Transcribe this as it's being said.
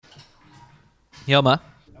Yelma,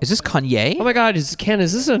 is this Kanye? Oh my God, Ken,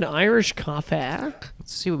 is this an Irish coffee?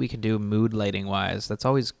 Let's see what we can do mood lighting wise. That's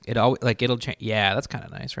always it'll change. Yeah, that's kind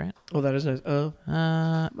of nice, right? Oh, that is nice.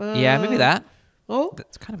 Yeah, maybe that. Oh,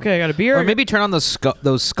 That's kind of okay. I got a beer. Or maybe turn on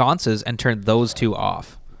those sconces and turn those two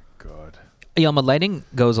off. God. Yelma, lighting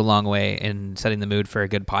goes a long way in setting the mood for a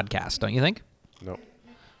good podcast, don't you think? No.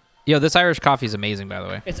 Yo, this Irish coffee is amazing, by the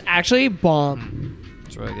way. It's actually bomb.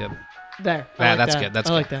 It's really good. There. Yeah, I like that's that. good. That's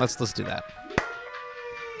I good. like that. Let's do that.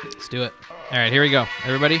 Let's do it. All right, here we go,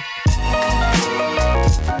 everybody.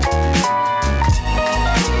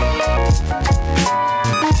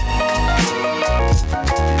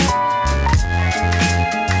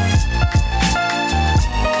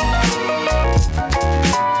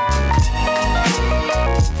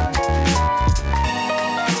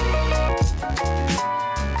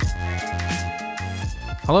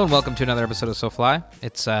 Hello and welcome to another episode of SoFly.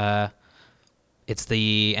 It's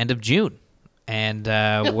the end of June, and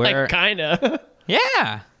we're Kinda.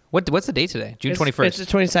 yeah. What's the date today? June 21st. It's the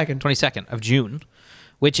 22nd. 22nd of June,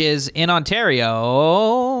 which is in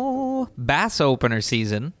Ontario bass opener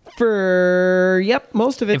season.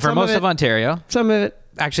 Most of it. And for most of Ontario. Some of it.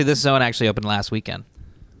 Actually, this zone actually opened last weekend.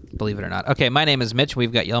 Believe it or not. Okay, my name is Mitch.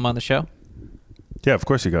 We've got Yelma on the show. Yeah, of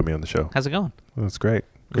course you got me on the show. How's it going? That's great.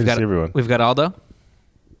 Good to see everyone. We've got Aldo.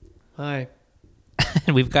 Hi.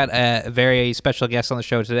 And we've got a very special guest on the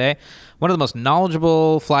show today. One of the most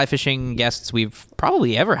knowledgeable fly fishing guests we've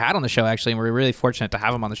probably ever had on the show, actually. And we're really fortunate to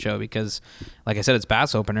have him on the show because, like I said, it's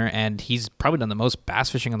bass opener. And he's probably done the most bass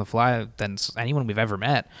fishing on the fly than anyone we've ever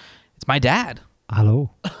met. It's my dad.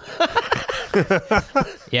 Hello.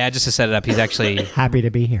 Yeah, just to set it up, he's actually... Happy to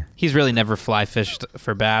be here. He's really never fly fished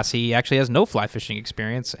for bass. He actually has no fly fishing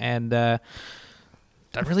experience and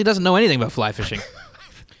really doesn't know anything about fly fishing.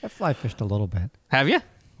 I fly fished a little bit. Have you?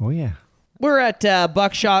 Oh, yeah. We're at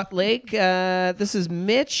Buckshot Lake. This is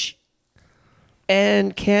Mitch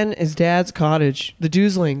and Ken, his dad's cottage, the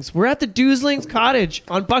Dewslings. We're at the Dewslings cottage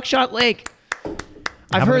on Buckshot Lake. I've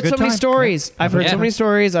Having a heard good so many time. stories. Yeah. I've heard Yeah. so many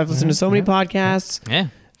stories. I've listened to so many podcasts. Yeah.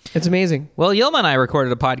 It's amazing. Well, Yilma and I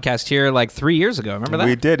recorded a podcast here like 3 years ago. Remember that?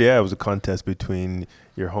 We did, yeah. It was a contest between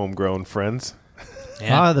your homegrown friends.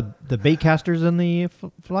 Yeah. The bait casters and the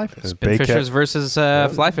fly fishers. Spin fishers versus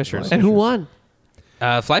fly fishers. And who won?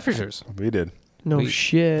 Fly fishers. We did. No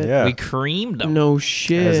shit. Yeah. We creamed them. No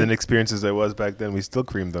shit. As inexperienced as I was back then, we still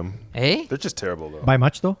creamed them. Hey? They're just terrible, though. By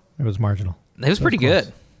much, though? It was marginal. It was pretty close.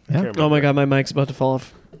 good. Yeah. Oh my God, my mic's about to fall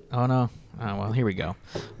off. Oh, no. Oh, well, here we go.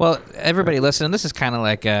 Well, everybody listen, this is kind of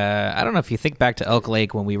like, I don't know if you think back to Elk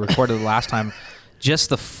Lake when we recorded the last time, just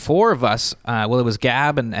the four of us, it was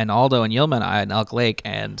Gab and Aldo and Yilma and I in Elk Lake,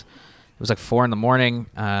 and it was like 4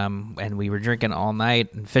 a.m, and we were drinking all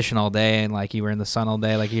night and fishing all day, and like you were in the sun all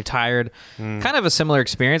day, like you're tired. Kind of a similar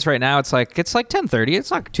experience right now. It's like 10:30.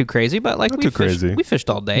 It's not too crazy, but like Not too crazy. we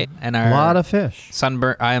fished all day, and A lot of fish.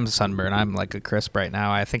 sunburn. I am sunburned. I'm like a crisp right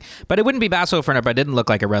now, I think. But it wouldn't be bass opener if I didn't look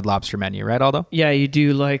like a Red Lobster menu, right, Aldo? Yeah, you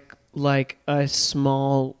do like a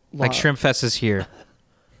small... Like Shrimp Fest is here.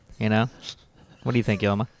 You know? What do you think,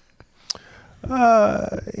 Yilma?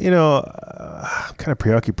 I'm kind of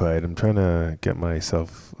preoccupied. I'm trying to get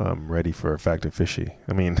myself ready for Factor Fishy.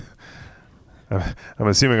 I mean, I'm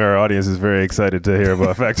assuming our audience is very excited to hear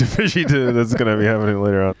about Factor Fishy that's going to be happening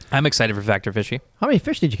later on. I'm excited for Factor Fishy. How many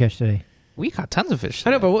fish did you catch today? We caught tons of fish.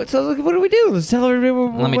 I know, but what do we do? Let's tell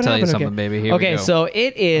everybody Let me what tell you happened. something, Okay. baby. Here we Okay, go. so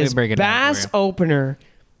it is break it down Bass for you. Opener.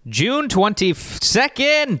 June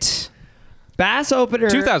 22nd, Bass Opener.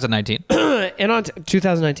 2019. And on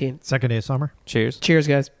 2019. Second day of summer. Cheers. Cheers,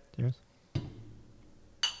 guys. Cheers.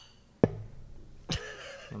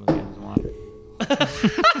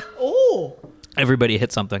 Oh. Everybody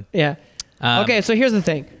hit something. Yeah. Um, Okay, so here's the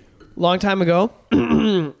thing. Long time ago,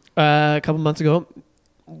 a couple months ago,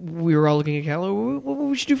 we were all looking at calendar. What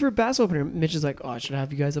we should do for a Bass Opener? Mitch is like, oh, I should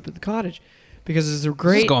have you guys up at the cottage because this is a This is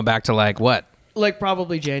great, going back to like what? like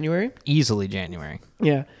probably January. Easily January.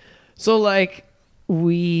 Yeah. So like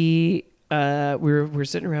we're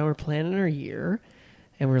sitting around, we're planning our year,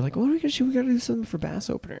 and we're like, what are we gonna do? We gotta do something for Bass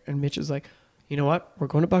Opener. And Mitch is like, you know what? We're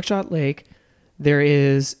going to Buckshot Lake. There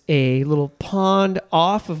is a little pond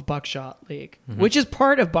off of Buckshot Lake, which is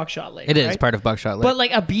part of Buckshot Lake. It is right? part of Buckshot Lake. But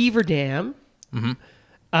like a beaver dam.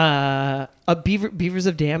 Beavers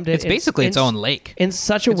have dammed it. It's basically its own lake. in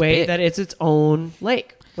such a It's way big. that it's its own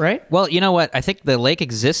lake, right? Well, you know what? I think the lake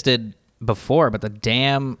existed before, but the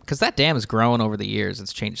dam, because that dam has grown over the years.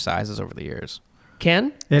 It's changed sizes over the years.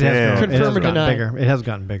 Ken? It has, Damn. grown, it has Confirm or gotten deny? bigger. It has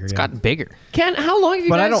gotten bigger. It's yeah. gotten bigger. Ken, how long have you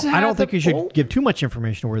But guys I don't had think the you should boat? give too much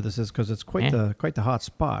information where this is because it's quite Yeah. the hot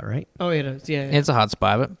spot, right? Oh, it is. Yeah. yeah. It's a hot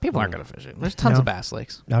spot, but people aren't going to fish it. There's tons No. of bass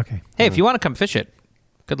lakes. Okay. Hey, if you want to come fish it,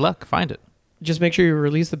 good luck. Find it. Just make sure you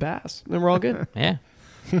release the bass. Then we're all good. Yeah.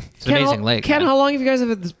 It's an amazing lake. Ken, man. how long have you guys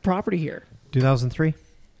had this property here? 2003.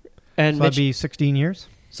 And So that'd Mitch, be 16 years.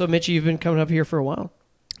 so Mitchie, you've been coming up here for a while.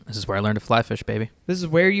 This is where I learned to fly fish, baby. This is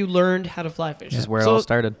where you learned how to fly fish. This is where it so, all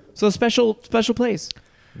started. So a special place.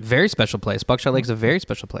 Very special place. Buckshot Lake's a very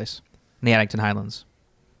special place in the Addington Highlands.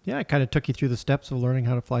 Yeah, I kind of took you through the steps of learning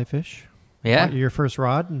how to fly fish. Yeah. Bought you your first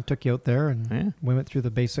rod and took you out there, and Yeah. we went through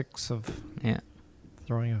the basics of Yeah.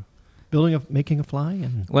 making a fly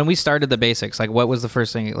and When we started the basics, like what was the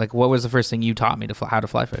first thing? Like what was the first thing you taught me to how to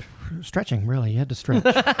fly fish? stretching. Really, you had to stretch.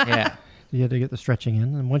 Yeah. You had to get the stretching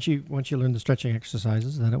in, and once you learned the stretching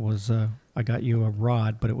exercises, then it was I got you a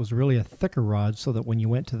rod, but it was really a thicker rod, so that when you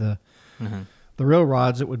went to the real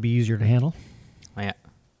rods, it would be easier to handle. Yeah.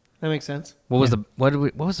 That makes sense. What was what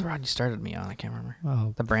was the rod you started me on? I can't remember.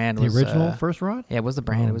 Oh, The brand the was original first rod. Yeah, what was the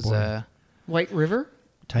brand? Oh, It was boy. White River?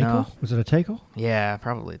 Tyco? No. Was it a Tyco? yeah,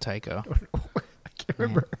 probably Tyco.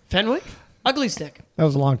 Remember? Fenwick? Ugly Stick. That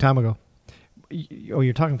was a long time ago.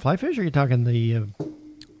 You're talking fly fish, or you're talking the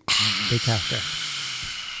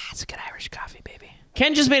baitcaster? It's a good Irish coffee, baby.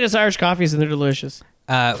 Ken just made us Irish coffees and they're delicious.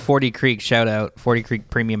 40 Creek, shout out. 40 Creek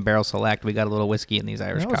Premium Barrel Select. We got a little whiskey in these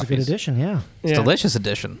Irish That was coffees. a good addition. Yeah. It's a delicious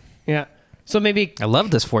addition. Yeah. So maybe I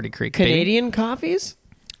love this 40 Creek. baby. Canadian coffees?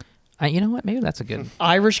 You know what? Maybe that's a good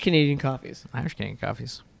Irish Canadian coffees. Irish Canadian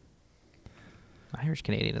coffees. Irish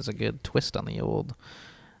Canadian is a good twist on the old.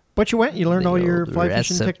 But you learned The all your old fly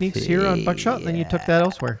fishing techniques here on recipe, Buckshot, and then you took that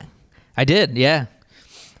elsewhere. I did, yeah.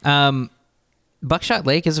 Buckshot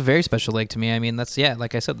Lake is a very special lake to me. I mean, that's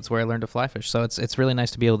like I said, that's where I learned to fly fish. So it's really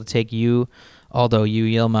nice to be able to take you, Aldo, you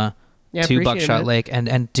Yilma, Yeah, to appreciate it, Buckshot man. Lake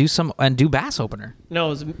and do bass opener.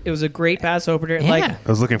 No, it was a great bass opener. Yeah. Like I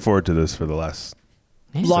was looking forward to this for the last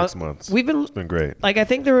Long- 6 months. we've been It's been great. like I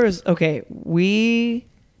think there was we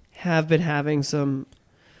have been having some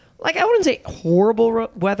like I wouldn't say horrible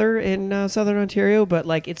weather in southern Ontario, but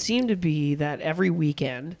like it seemed to be that every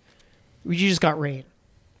weekend you just got rain.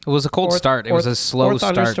 It was a cold Or- start. It was or- a slow or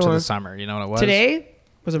start to the thunderstorm. summer. You know what it was? Today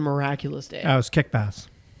was a miraculous day. I was kick bass.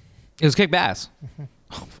 It was kick bass.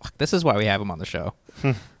 Oh, fuck. This is why we have him on the show.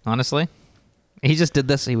 Honestly. He just did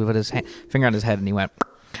this. He put his finger on his head and he went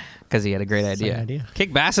because he had a great idea. idea.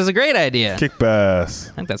 Kick bass is a great idea. Kick bass.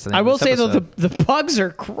 I think that's the name I of will this say though episode. the bugs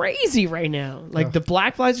are crazy right now. Like the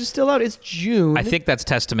black flies are still out. It's June. I think that's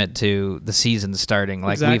testament to the season starting.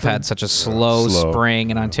 Like Exactly. we've had such a slow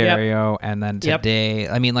spring in Ontario, and then Yep. today,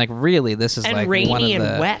 I mean, like really, this is And like rainy one of and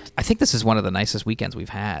the. wet. I think this is one of the nicest weekends we've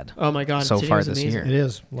had. Oh my god! so today far was this amazing. year. It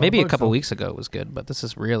is. A lot Maybe of a bugs, couple though. weeks ago it was good, but this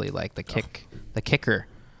is really like the kicker.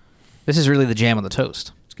 This is really the jam on the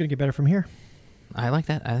toast. It's going to get better from here. I like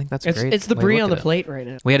that. I think that's It's great. it's the way to brie look on the at it. plate right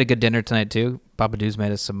now. We had a good dinner tonight too. Papa Dew's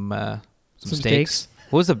made us some Some steaks.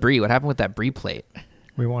 What was the brie? What happened with that brie plate?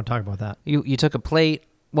 We won't talk about that. You took a plate.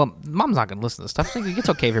 Well, Mom's not going to listen to this stuff. I think it's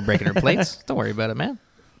okay if you're breaking her plates. Don't worry about it, man.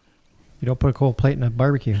 You don't put a cold plate in a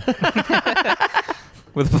barbecue.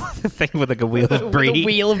 With the thing with like a wheel of brie. With a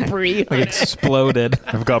wheel of brie. Like exploded.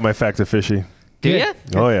 I've got my Factor Fishy. Do Good.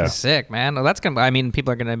 you? Oh, yeah. Sick, man. Well, that's gonna. I mean,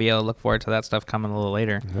 people are gonna be able to look forward to that stuff coming a little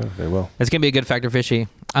later. Yeah, they will. It's gonna be a good Factor Fishy.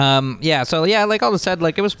 Yeah. So yeah, like all said,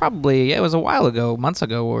 like it was a while ago, months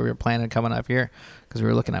ago, where we were planning coming up here because we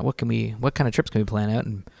were looking at what kind of trips can we plan out,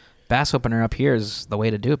 and bass opener up here is the way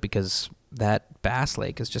to do it because that Bass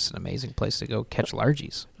Lake is just an amazing place to go catch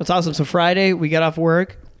largies. That's awesome. So Friday we got off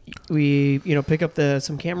work. We pick up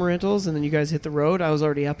some camera rentals and then you guys hit the road. I was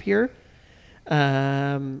already up here.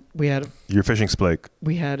 You're fishing splake.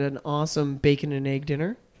 We had an awesome bacon and egg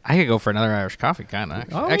dinner. I could go for another Irish coffee, kind of.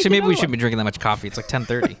 Oh, Actually, maybe we you know shouldn't be drinking that much coffee. It's like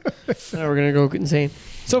 10:30. Now we're gonna go insane.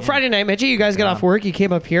 So Friday night, Mitchie, you guys got off work. You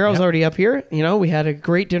came up here. I was already up here. We had a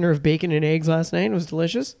great dinner of bacon and eggs last night. It was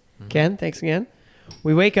delicious. Ken, thanks again.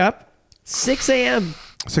 We wake up 6 a.m.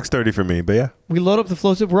 6:30 for me, but yeah. We load up the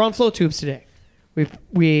flow tube. We're on flow tubes today. We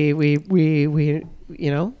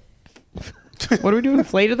what do we do?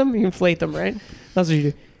 Inflated them? You inflate them, right? That's what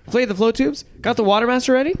you do. Inflated the flow tubes. Got the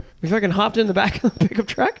Watermaster ready. We fucking hopped in the back of the pickup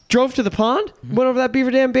truck. Drove to the pond. Went over that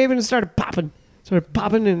beaver dam, baby, and started popping. Started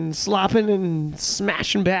popping and slopping and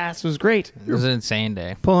smashing bass. It was great. It was an insane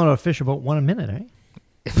day. Pulling out a fish about one a minute, eh?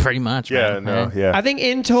 Pretty much. Yeah, man. no, yeah. I think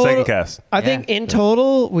in total, Second cast. I think in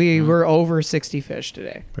total we were over 60 fish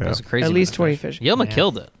today. It Yeah. was a crazy. At least amount 20 of fish. Yilma Yeah.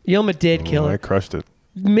 killed it. Yilma did kill I it. crushed it.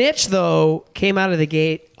 Mitch though came out of the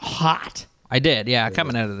gate hot. I did, yeah,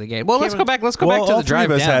 coming out of the gate. Well, let's go back. Let's go Well, back to the drive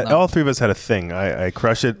down. all three of us had a thing. I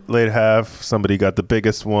crushed it late half. Somebody got the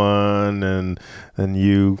biggest one, and then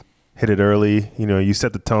you hit it early. You know, you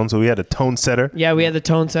set the tone. So we had a tone setter, Yeah, we had the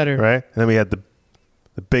tone setter. right? And then we had the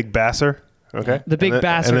big basser. Okay, The big and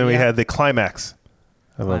then, basser, and then we yeah. had the climax.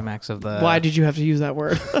 I love- Climax of the. Why did you have to use that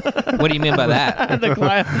word? What do you mean by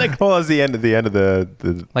that? Well, it's the end of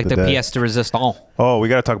the Like the day. pièce de résistance. Oh, we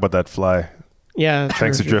got to talk about that fly. Yeah.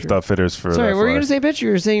 Thanks to Drift Outfitters for Sorry, that what were you fly. going to say, bitch? You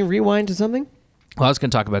were saying rewind to something? Well, I was going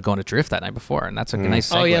to talk about going to drift that night before, and that's a nice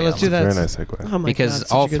segue. Oh, yeah, let's do that. Very nice segue. Oh my Because God,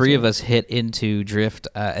 such all a good three of story. us hit into drift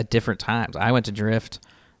at different times. I went to drift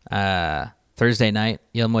Thursday night.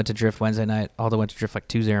 Yilma went to drift Wednesday night. Aldo went to drift like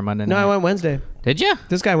Tuesday or Monday No, night. I went Wednesday. Did you?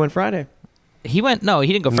 This guy went Friday. He went. No,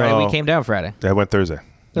 he didn't go Friday. No. We came down Friday. I went Thursday.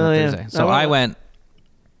 Oh, yeah. Thursday. So I went.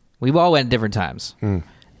 We all went different times.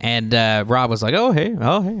 And Rob was like, oh hey.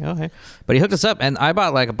 But he hooked us up, and I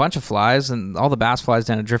bought like a bunch of flies, and all the bass flies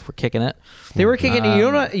down at Drift were kicking it. They were kicking.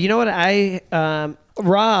 You know what?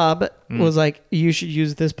 Rob was like, you should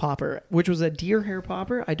use this popper, which was a deer hair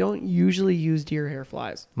popper. I don't usually use deer hair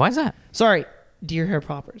flies. Why is that? Sorry, deer hair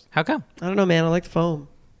poppers. How come? I don't know, man. I like the foam.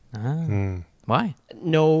 Why?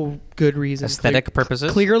 No good reason. Aesthetic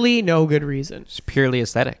purposes? Clearly, no good reason. It's purely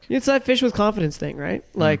aesthetic. It's that fish with confidence thing, right?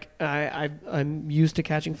 Like I'm used to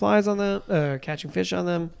catching flies on them, catching fish on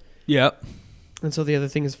them, Yep. and so the other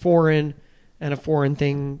thing is foreign, and a foreign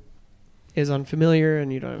thing is unfamiliar,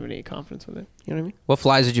 and you don't have any confidence with it. You know what I mean? What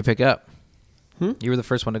flies did you pick up? You were the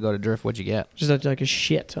first one to go to Drift. What'd you get? Just like a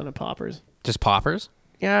shit ton of poppers. Just poppers?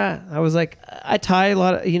 Yeah, I was like, I tie a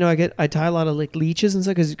lot of, I tie a lot of like leeches and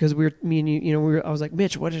stuff because me and you, I was like,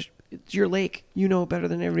 Mitch, it's your lake, you know better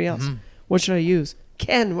than everybody else. What should I use?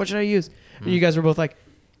 Ken, what should I use? And you guys were both like,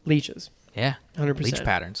 leeches. Yeah. 100%. Leech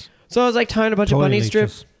patterns. So I was like tying a bunch Totally of bunny leeches.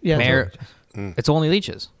 strips. Yeah. Mare, it's only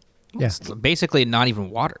leeches. Yeah. It's basically not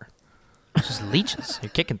even water. It's just leeches. You're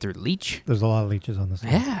kicking through leech. There's a lot of leeches on this.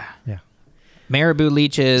 Yeah. Yeah. Marabou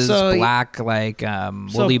leeches, So- black like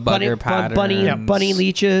woolly bugger patterns. bunny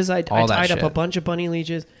leeches. I all that tied up a shit. bunch of bunny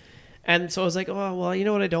leeches. And so I was like, oh, well, you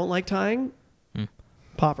know what I don't like tying?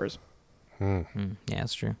 Poppers. Yeah,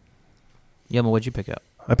 that's true. Yelma, what'd you pick up?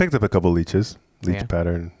 I picked up a couple leeches, leech Yeah.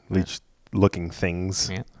 pattern, leech-looking things.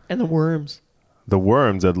 Yeah. And the worms. The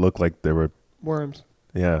worms that looked like they were, Worms.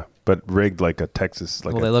 yeah, but rigged like a Texas,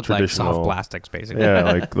 like Well, a they look like traditional, soft plastics, basically.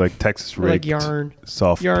 Yeah, like Texas Or like rigged, yarn.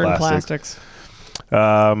 soft Yarn plastic. plastics.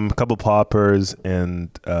 A couple poppers, and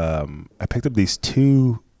I picked up these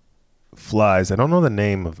two flies. I don't know the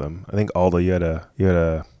name of them. I think Aldo, you had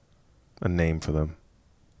a name for them.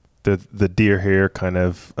 The deer hair kind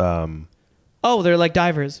of. Oh, they're like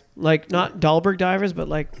divers. Like not Dahlberg divers, but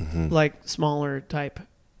like smaller type.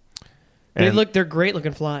 And They're great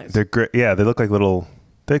looking flies. They're great. Yeah, they look like little.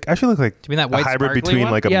 They actually look like Do you mean that a white hybrid sparkly between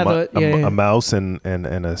one? like Yeah, a mouse and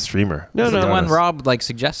a streamer. No, to no. be The one honest. Rob like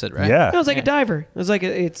suggested, right? Yeah. No, it's like Yeah. a diver. It's like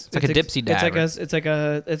it's like a dipsy diver.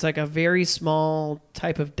 It's like a very small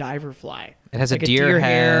type of diver fly. It has Like a deer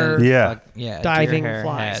head. Yeah. Yeah. diving deer hair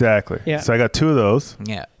fly. head. Exactly. Yeah. So I got two of those.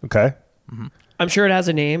 Yeah. Okay. I'm sure it has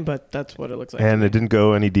a name, but that's what it looks like. And it didn't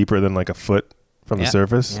go any deeper than like a foot from Yeah. the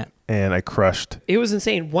surface. Yeah. And I crushed. It was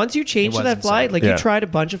insane. Once you changed to was that fly, insane. like Yeah. you tried a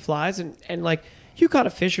bunch of flies and like you caught a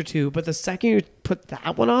fish or two, but the second you put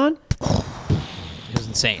that one on, It was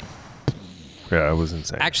insane. Yeah, it was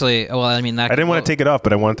insane. Actually, well, I mean, that I didn't want to take it off,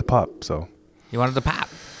 but I wanted to pop. So You wanted to pop.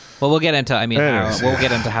 Well, we'll get into. I mean, Anyways. we'll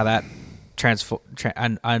get into how that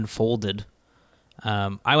unfolded.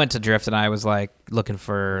 I went to Drift and I was like looking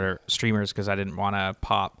for streamers because I didn't want to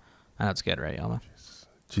pop. I know it's good, right, Yelma?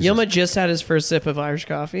 Jesus. Yilma just had his first sip of Irish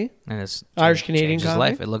coffee. And it's Irish Canadian changed his coffee?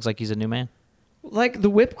 life. It looks like he's a new man. Like the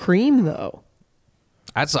whipped cream, though.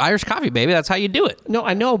 That's Irish coffee, baby. That's how you do it. No,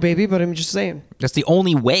 I know, baby, but I'm just saying. That's the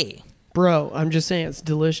only way Bro, I'm just saying it's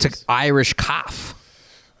delicious. to Irish cough.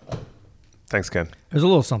 Thanks, Ken. There's a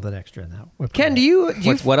little something extra in that. whipped Ken, cream. do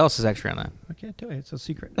you What else is extra in that? I can't tell you. It's a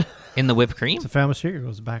secret. In the whipped cream? It's a famous secret. It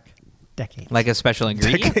goes back decades. Like a special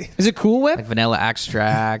ingredient? is it Cool Whip? Like vanilla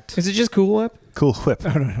extract, Is it just Cool Whip? Cool whip.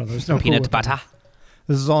 no. There's no peanut cool whip. butter.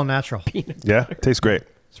 This is all natural. Yeah, tastes great.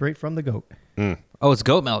 It's right from the goat. Oh, it's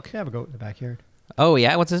goat milk. We have a goat in the backyard. Oh,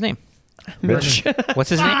 yeah? What's his name? Mitch. What's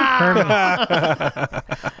his name?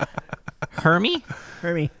 Hermie?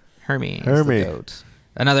 Hermie. Hermie. is Hermie. the goat.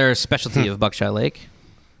 Another specialty of Buckshot Lake.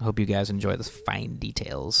 I hope you guys enjoy the fine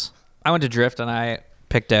details. I went to Drift and I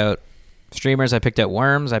picked out streamers. I picked out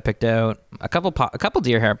worms. I picked out a couple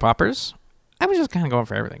deer hair poppers. I was just kind of going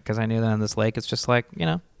for everything because I knew that on this lake it's just like,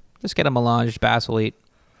 just get a melange. Bass will eat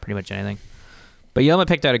pretty much anything. But Yelma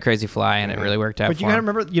picked out a crazy fly, and it really worked out. But you for gotta him.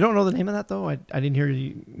 remember, you don't know the name of that though. I didn't hear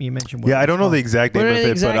you mention. What Yeah, it I was don't know called. the exact name What of are the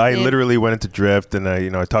it, exact but I name? literally went into Drift, and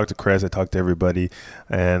I talked to Chris, I talked to everybody,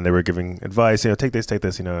 and they were giving advice. Take this,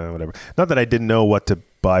 whatever. Not that I didn't know what to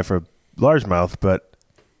buy for largemouth, but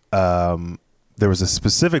there was a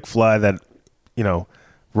specific fly that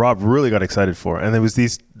Rob really got excited for, and there was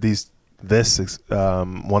this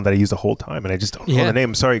one that I used the whole time, and I just don't know the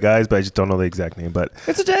name. Sorry guys, but I just don't know the exact name. But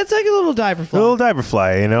It's like a little diver a fly. little diver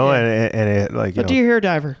fly, Yeah. and it like A deer hair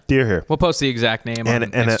diver. deer hair. We'll post the exact name on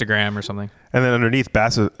And Instagram or something. And then underneath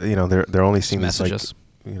bass, they're only seeing this Message like us.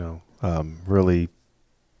 really,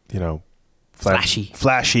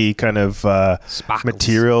 flashy kind of Sparkles.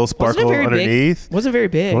 material sparkle very big? underneath. Wasn't very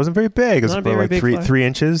big. It wasn't very big. It was Not a about very like big fly. 3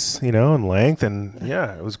 inches, in length, and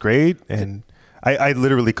yeah, it was great. And I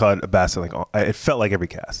literally caught a bass at it felt like every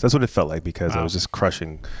cast. That's what it felt like because I was just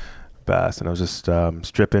crushing bass, and I was just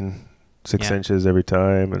stripping 6 inches every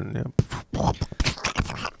time, and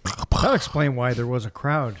That'll explain why there was a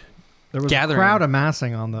crowd. There was Gathering. a crowd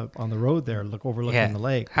amassing on the road there, overlooking the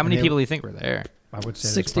lake. How many people do you think were there? I would say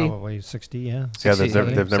 60. there's probably 60. Yeah. yeah, 60,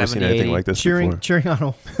 they've never seen 70, anything 80. like this Cheering before.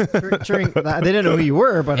 on. cheering. They didn't know who you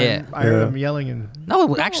were, but Yeah. I heard them yelling and.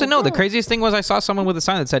 No, actually, no. The craziest thing was I saw someone with a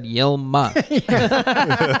sign that said Yelma.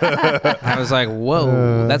 I was like,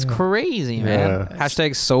 whoa, that's crazy, man. Yeah.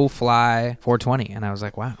 Hashtag SoFly420. And I was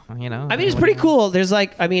like, wow, I mean, it's pretty cool. There's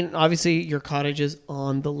obviously your cottage is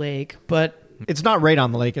on the lake, but It's not right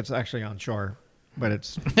on the lake. It's actually on shore, but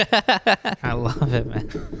it's. I love it, man.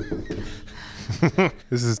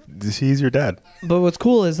 He's your dad. what's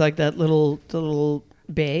cool is like the little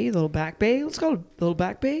bay, the little back bay. Let's call it the little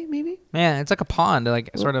back bay, maybe. Man, it's like a pond, like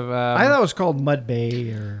sort of I thought it was called Mud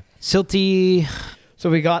Bay or. silty. So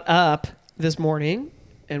we got up this morning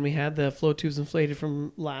and we had the flow tubes inflated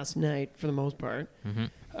from last night for the most part. Mm-hmm.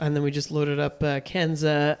 And then we just loaded up Ken's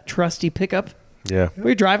trusty pickup. Yeah. Were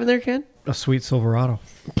you driving there, Ken? A sweet Silverado.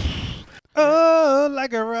 Oh,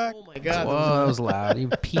 like a rock. Oh my God. Whoa, that was loud. You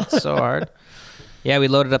peaked so hard. Yeah, we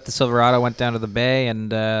loaded up the Silverado, went down to the bay,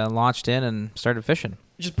 and launched in and started fishing.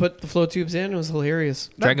 Just put the flow tubes in. It was hilarious.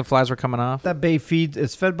 Dragonflies were coming off. That bay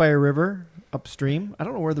it's fed by a river upstream. I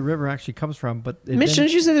don't know where the river actually comes from, but Mitch,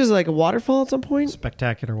 didn't you say there's like a waterfall at some point?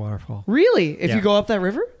 spectacular waterfall. Really? If Yeah. you go up that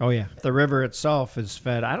river? Oh yeah, the river itself is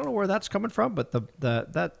fed. I don't know where that's coming from, but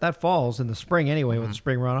that falls in the spring anyway. With the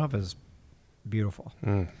spring runoff is beautiful.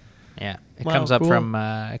 Yeah, it Wow, comes up cool. from.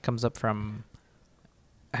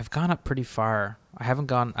 I've gone up pretty far. I've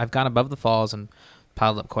gone above the falls and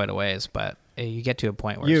piled up quite a ways, but you get to a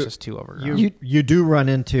point where it's just too overgrown. You do run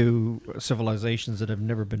into civilizations that have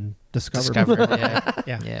never been discovered. yeah.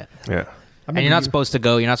 Yeah. Yeah. Yeah. And you're not supposed to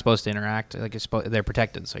go. You're not supposed to interact. Like they're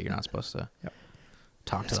protected, so you're not supposed to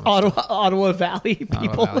talk to them. Ottawa Valley people.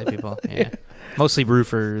 Ottawa Valley people. Yeah. Mostly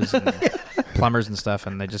roofers and plumbers and stuff,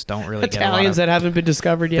 and they just don't really get Italians a lot that haven't been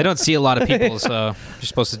discovered of, yet. they don't see a lot of people, so you're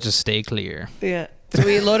supposed to just stay clear. Yeah. So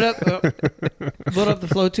we load up the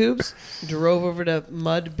flow tubes, drove over to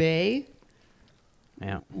Mud Bay.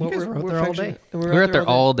 Yeah. You guys were out there all day. We were out there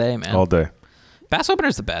all day, man. All day. Bass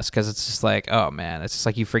opener's the best because it's just like, oh man, it's just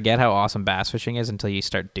like you forget how awesome bass fishing is until you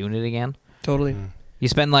start doing it again. Totally. You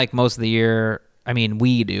spend like most of the year, I mean,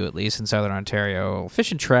 we do at least in Southern Ontario,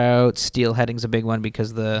 fishing trout. Steelheading's a big one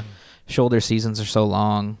because the shoulder seasons are so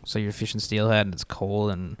long. So you're fishing steelhead and it's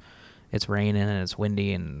cold and it's raining and it's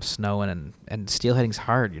windy and snowing and steelheading's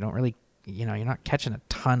hard. You don't really, you're not catching a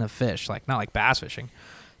ton of fish, like not like bass fishing.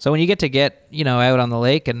 So when you get out on the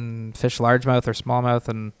lake and fish largemouth or smallmouth,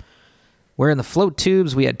 and we're in the float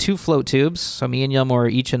tubes. We had 2 float tubes. So me and Yelmo were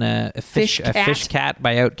each in a fish cat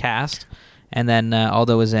by Outcast. And then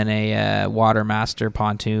Aldo was in a Watermaster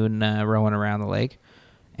pontoon rowing around the lake.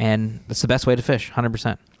 And that's the best way to fish,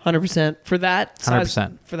 100%. 100% for that size.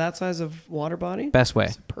 100%. For that size of water body. Best way.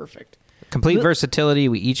 It's perfect. Complete versatility.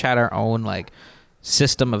 We each had our own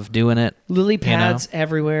system of doing it. Lily pads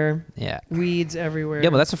everywhere. Yeah. Weeds everywhere. Yeah,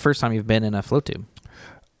 but that's the first time you've been in a float tube.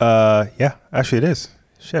 Yeah, actually it is.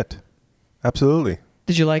 Shit. Absolutely.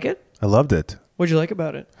 Did you like it? I loved it. What'd you like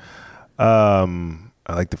about it? I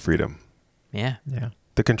like the freedom, Yeah. Yeah.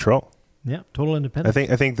 the control. Yeah. Total independence.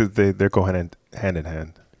 I think that they're going hand in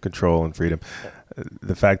hand. Control and freedom.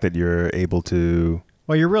 The fact that you're able to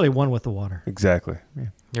Well, you're really one with the water. exactly.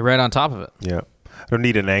 You're right on top of it. Yeah. I don't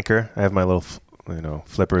need an anchor. I have my little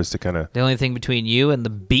flippers to kind of The only thing between you and the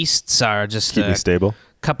beasts are just keep me a stable.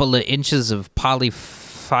 couple of inches of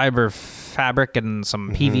polyfiber fabric and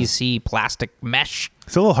some PVC plastic mesh.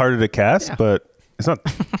 It's a little harder to cast, Yeah. but it's not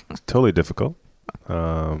totally difficult.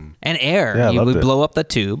 And air. Yeah, I You loved would it. blow up the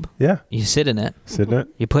tube. Yeah. You sit in it. Sit in it.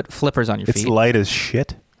 You put flippers on your It's feet. light as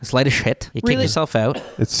shit. It's light as shit. You kick Really? yourself out.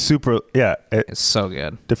 It's super. Yeah, It's so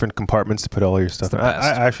good. different compartments to put all your stuff the in. I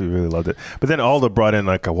best. actually really loved it. But then Aldo brought in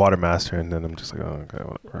like a water master, and then I'm just like, oh, okay,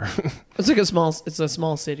 whatever. It's like a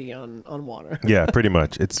small city on water. Yeah, pretty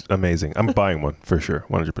much. It's amazing. I'm buying one for sure,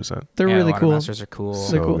 100%. They're Yeah, really Water cool. Masters are cool. They're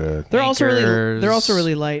So cool. good. They're also Anchors.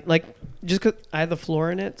 really light. Like just 'cause I had the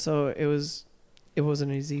floor in it, so it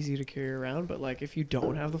wasn't as easy to carry around. But like if you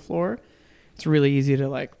don't have the floor, it's really easy to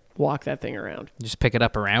like walk that thing around. You just pick it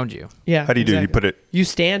up around you, Yeah. How do you do? You exactly. put it. You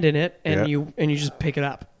stand in it and Yeah. you just pick it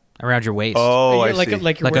up. around your waist. Oh, I like see. you're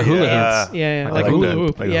Like a wearing hula pants. hoop. Yeah, Like like a a hula hula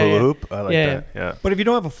hoop. Like yeah, a hula yeah. hoop. I like Yeah, that. Yeah. But if you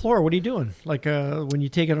don't have a floor, what are you doing? Like when you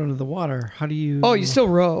take it under the water, how do you? Oh, you still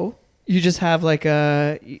row. You just have like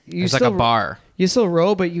a you There's still like a bar. You still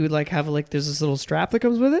row, but you would like have like there's this little strap that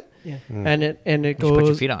comes with it, Yeah. and it You goes just put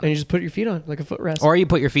your feet on and you just put your feet on like a footrest. Or you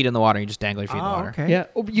put your feet in the water and you just dangle your feet in the Oh, water. okay. yeah,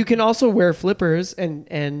 you can also wear flippers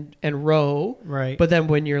and row, Right. but then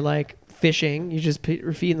when you're like fishing, you just put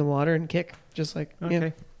your feet in the water and kick, just like okay. yeah.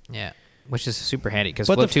 Yeah. Which is super handy because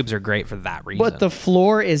But float the f- tubes are great for that reason. But the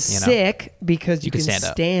floor is You know? sick because You you can can stand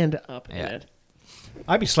up. stand up in Yeah. it.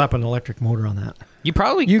 I'd be slapping an electric motor on that. you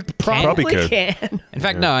probably You can. probably could. can. In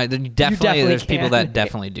fact, Yeah. no, you definitely, definitely there's people can. that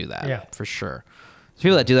definitely do that. Yeah. For sure. There's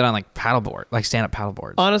people that do that on like paddleboard, like stand-up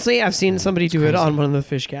paddleboards. Honestly, I've seen somebody do it crazy. on one of the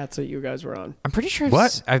fish cats that you guys were on. I'm pretty sure.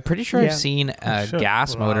 What? I'm pretty sure Yeah. I've seen a shit.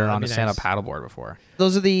 gas Wow, motor that'd on a be stand-up nice. paddleboard before.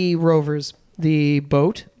 Those are the rovers, the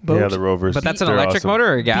boat. Yeah, the Rovers. But that's an They're electric awesome. motor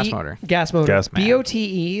or a gas motor? Gas motor. Gas motor.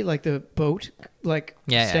 BOTE, like the boat, like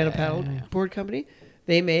Yeah, yeah, stand-up yeah, paddle yeah, yeah. board company.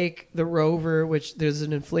 They make the Rover, which there's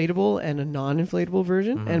an inflatable and a non-inflatable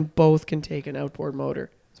version, Mm-hmm. and both can take an outboard motor.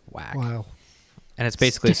 It's whack. Wow. And it's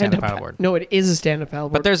basically a stand-up paddleboard. No, it is a stand-up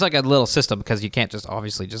paddleboard. But there's like a little system because you can't just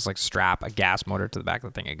obviously just like strap a gas motor to the back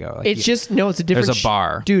of the thing and go. Like, it's just no, it's a different. There's a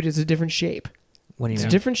bar. dude. It's a different shape. What do you It's mean?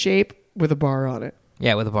 a different shape with a bar on it.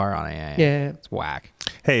 Yeah, with a bar on it. Yeah, Yeah. It's whack.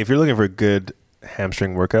 Hey, if you're looking for a good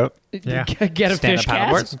hamstring workout, Yeah. Get a Stand-up fish cat.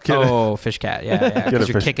 paddleboards? Get a- Oh, fish cat. Yeah, yeah. Get a Because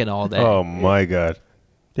you're fish- kicking all day. oh my god,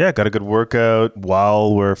 yeah, got a good workout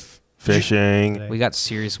while we're fishing. We got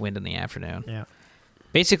serious wind in the afternoon. Yeah.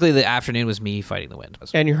 Basically, the afternoon was me fighting the wind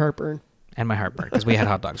And your heartburn. and my heartburn because we had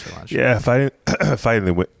hot dogs for lunch. Yeah, fighting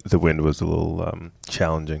the wind was a little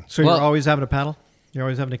challenging. So Well- you're always having a paddle? You're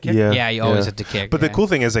always having a kick? Yeah, Yeah, you always had to kick. But yeah. the cool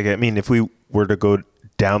thing is, like, I mean, if we were to go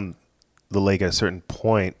down the lake at a certain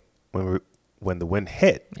point when the wind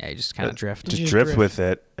hit, Yeah, you just kind of drift. just You drift drift. with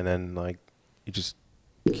it, and then like you just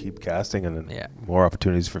keep casting, and then Yeah. more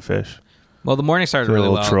opportunities for fish. Well, the morning started It's a really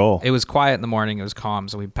little well. troll. It was quiet in the morning. It was calm,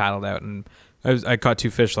 so we paddled out, and I caught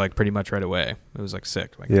 2 fish like pretty much right away. It was like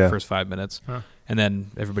sick, like Yeah. the first 5 minutes, Huh. and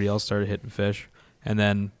then everybody else started hitting fish, and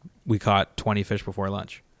then we caught 20 fish before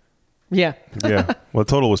lunch. Yeah. Yeah, well,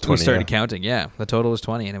 total was 20. We started yeah. counting. Yeah, the total was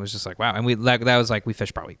 20, and it was just like wow. And we that was like we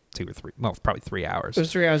fished probably 2 or 3, well, probably 3 hours, It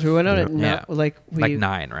was 3 hours. We went out at Yeah. like we like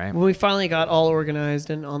 9, right? when we finally got all organized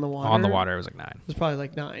and on the water. On the water, it was like 9. It was probably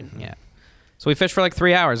like 9. Yeah. So we fished for like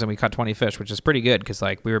 3 hours, and we caught 20 fish, which is pretty good because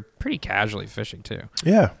like we were pretty casually fishing too.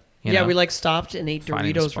 Yeah, you Yeah, know? we like stopped and ate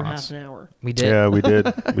Finding Doritos for spots. half an hour. we did. yeah, we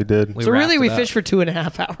did, we did. We so really, wrapped we it up. fished for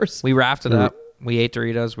 2.5 hours. We rafted We were- up. We ate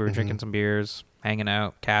Doritos. We were Mm-hmm. drinking some beers, hanging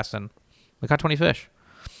out, casting. We caught 20 fish,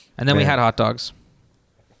 and then we Man. had hot dogs.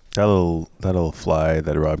 That little fly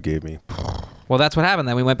that Rob gave me. Well, that's what happened.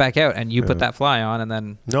 Then we went back out, and you put Yeah. that fly on, and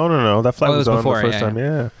then No, that fly Oh, it was was on before, the first yeah, time.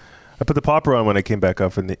 Yeah. I put the popper on when I came back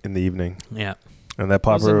up in the evening, yeah, and that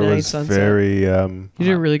was a popper nice was sunset. very. You did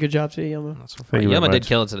a really good job today, Yelma. that's so Thank funny. you very Yelma did much.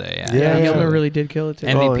 kill it today. Yeah, Yeah, Yeah, yeah. Yelma really did kill it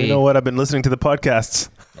today. And- Oh, MVP. you know what? I've been listening to the podcasts.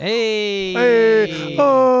 Hey. Hey,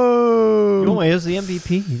 oh, Yoma is the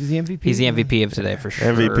MVP. He's the MVP. He's the MVP of today for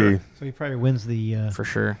sure. MVP. So he probably wins the. for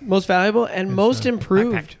sure. Most valuable and most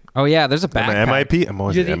improved. Oh yeah, there's a I'm backpack. an MIP. I'm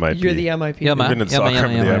always You're the the, MIP. you're the MIP. Yumma, Even in yumma, soccer, yumma,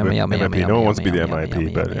 I'm the yumma, yumma, MIP. yumma, No one yumma, wants to be the yumma, MIP,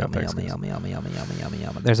 yumma, but yumma, yeah, yumma, thanks. yumma, yumma, yumma, yumma, yumma,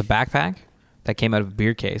 yumma. There's a backpack that came out of a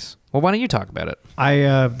beer case. Well, why don't you talk about it?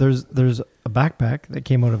 There's a backpack that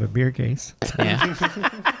came out of a beer case, Yeah.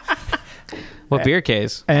 What beer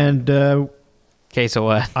case? and Case of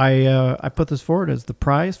what? I put this forward as the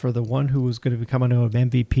prize for the one who was going to be coming out of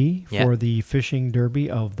MVP Yeah. for the fishing derby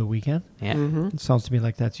of the weekend. Yeah. Mm-hmm. It sounds to me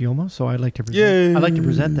like that's Yoma, so I'd like to present. Yay. I'd like to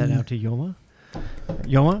present that out to Yoma.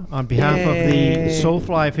 Yoma, on behalf of the Yay.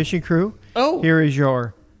 Soulfly fishing crew, Oh, here is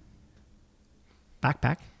your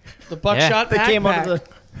backpack. the buckshot That backpack. came out of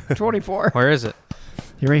the 24. Where is it?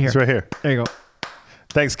 Here, right here. It's right here. There you go.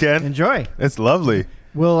 Thanks, Ken. Enjoy. It's lovely.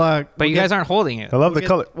 We'll. But you guys aren't holding it. I love the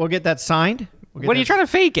color. We'll get that signed. We'll get What are you that- trying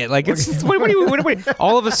to fake it? Like, it's, what are you?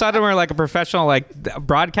 All of a sudden, we're like a professional like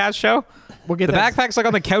broadcast show. We'll get The that, backpack's like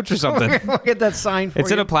on the couch or something. We'll get that sign for It's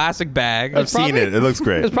you. in a plastic bag. I've seen it. It looks It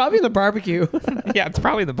great. was probably in the barbecue. Yeah, it's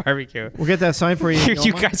probably the barbecue. We'll get that sign for you. You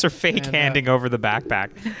Yoma. guys are fake And, handing over the backpack.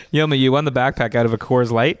 Yilma, you won the backpack out of a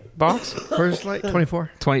Coors Light box. Coors Light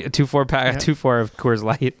 24. 2-4 pack, Yeah. 2-4 of Coors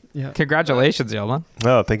Light. Yeah. Congratulations, Yilma.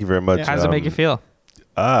 Oh, thank you very much. How does it make you feel?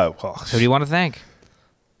 Well, Who do you want to thank?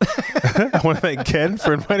 I want to thank Ken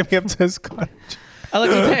for inviting me up to his cottage.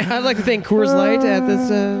 I'd like to thank Coors Light at this.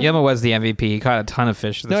 Yilma was the MVP. He caught a ton of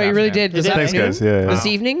fish. No, you really did. This Thanks, afternoon, guys. Yeah, This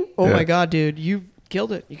yeah. evening. Oh Yeah. my god, dude, you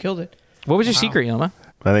killed it. You killed it. What was your secret, Yilma?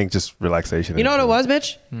 I think just relaxation. You know what it was,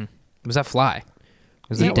 Mitch? Was that fly?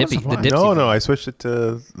 Was Yeah, it it was dippy? a fly. The dipsy No, fly? I switched it to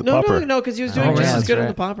the No, popper. no, because he was doing Oh, just yeah, as good that's on the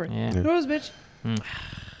right. popper. Yeah. You know what it was, Mitch? Hmm.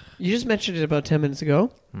 You just mentioned it about 10 minutes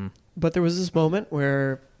ago, Hmm. but there was this moment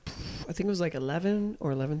where I think it was like 11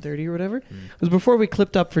 or 11:30 or whatever. It was before we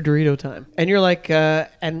clipped up for Dorito time, and you're like, I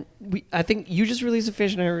think you just released a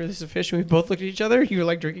fish and I released a fish, and we both looked at each other. You were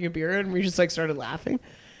like drinking a beer, and we just like started laughing,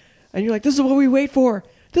 and you're like, "This is what we wait for.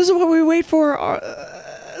 This is what we wait for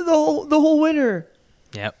the whole winter."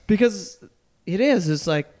 Yep. Because it is. It's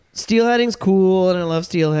like steelheading's cool, and I love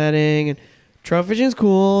steelheading, and trout fishing's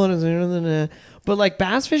cool, and but like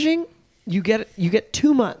bass fishing, you get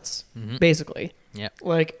 2 months basically. Yep.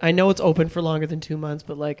 Like I know it's open for longer than 2 months,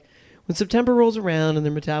 but like when September rolls around and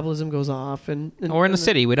their metabolism goes off, and Or in the and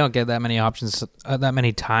city, we don't get that many options, that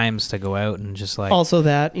many times to go out and just like also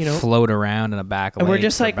that float around in a back and we're lake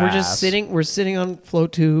just for like we're just bass. we're sitting on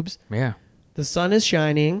float tubes. Yeah. The sun is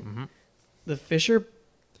shining. The fish are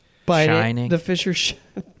biting. Shining. The fish are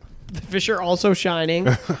the fish are also shining.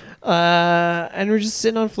 And we're just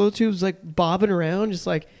sitting on float tubes, like bobbing around, just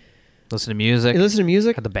like Listen to music. you listen to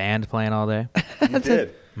music. Had the band playing all day. You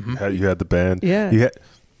did. You had the band. Yeah. You had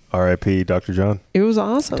R.I.P. Dr. John. It was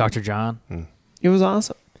awesome. Dr. John. It was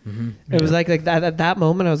awesome. Mm-hmm. It was like that at that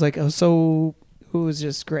moment. I was like, it was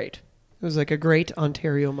just great. It was like a great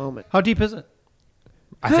Ontario moment. How deep is it?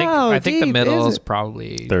 How I think the deep middle is is it?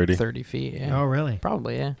 probably 30. feet. Yeah. Oh, really?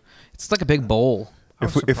 Probably, yeah. It's like a big bowl.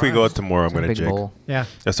 If we go out tomorrow, I'm It's like a going to big jig. bowl.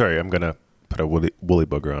 Yeah. Sorry, I'm going to put a woolly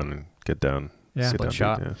booger on and get down. Yeah. Sit Split down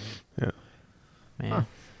shot. deep, yeah. Yeah. Huh.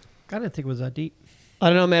 I didn't think it was that deep. I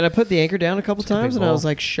don't know, man. I put the anchor down a couple It's a big times, and I bowl. was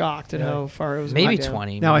like shocked at Yeah. how far it was. Maybe down.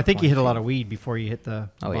 20. Now, maybe I think you hit a 20. lot of weed before you hit the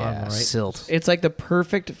Oh, bottom, yeah. right? Silt. It's like the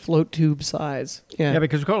perfect float tube size. Yeah. Yeah,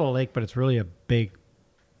 because we call it a lake, but it's really a big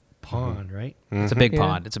pond, right? It's a big Yeah.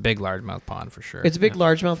 pond. It's a big largemouth pond for sure. It's a big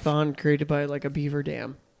largemouth pond created by like a beaver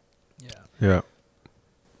dam. Yeah.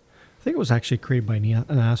 I think it was actually created by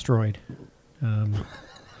an asteroid.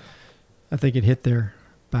 I think it hit there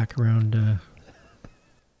back around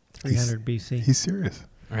 300 BC. He's serious.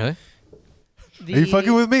 Really? Are you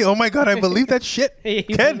fucking with me? Oh my God, I believe that shit.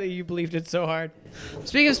 Ken? You believed it so hard.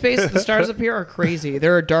 Speaking of space, the stars up here are crazy.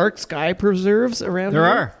 There are dark sky preserves around There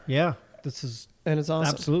here, are, yeah. This is and it's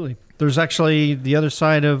awesome. absolutely. There's actually the other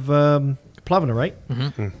side of Plovena, right?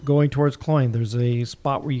 Mm-hmm. Going towards Cloyne. There's a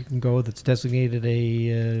spot where you can go that's designated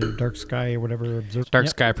a dark sky or whatever. Dark Yep.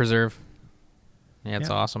 Sky Preserve. Yeah, it's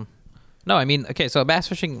Yeah. awesome. No, I mean, okay, so bass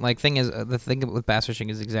fishing, like, thing is, the thing with bass fishing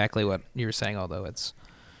is exactly what you were saying, although it's,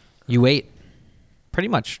 you wait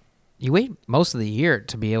most of the year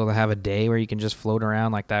to be able to have a day where you can just float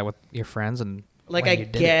around like that with your friends and Like when I you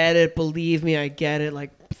did get it. Believe me, I get it.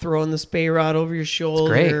 Like throwing the spay rod over your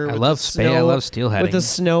shoulder. great. I with love the spay. I snow- love steelheading. with the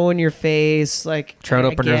snow in your face. Like Trout I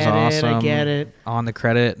opener's get it, awesome. I get it. On the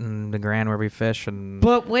Credit and the Grand where we fish and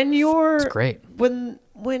But when you're it's great. when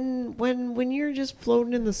you're just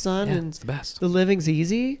floating in the sun Yeah, and it's the best. the living's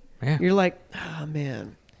easy, Yeah. you're like, oh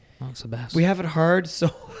man, Oh, it's the best. we have it hard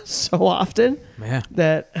so often yeah.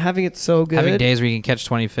 that having it so good. Having days where you can catch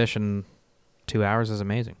 20 fish in 2 hours is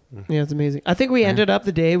amazing. Yeah, it's amazing. I think we Yeah. ended up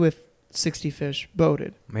the day with 60 fish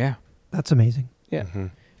boated. Yeah. That's amazing. Yeah, Mm-hmm.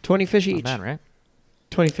 20 fish Not each. bad, right?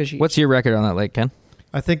 20 fish each. What's your record on that lake, Ken?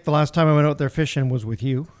 I think the last time I went out there fishing was with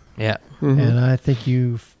you, Yeah. Mhm. and I think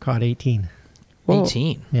you've caught 18. Whoa.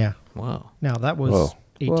 18. Yeah. Whoa. Now that was Whoa.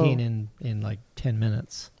 18 Whoa. in like 10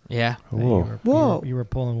 minutes. Yeah. Whoa. Whoa. You were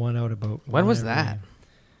pulling one out about. When was whenever. that?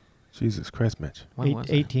 Jesus Christ, Mitch. When was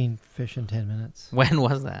that? 18 fish in 10 minutes. When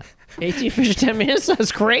was that? 18 fish in 10 minutes?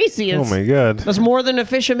 That's crazy. Oh It's, my God. that's more than a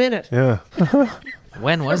fish a minute. Yeah.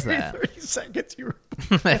 When was that? 30 seconds you were.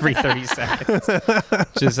 Every 30 seconds.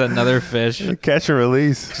 Just another fish. Catch and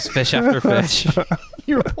release. Just fish after fish.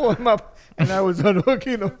 You were pulling them up, and I was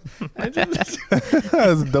unhooking them. And, I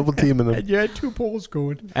was double teaming them. and you had two poles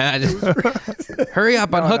going. And I just, hurry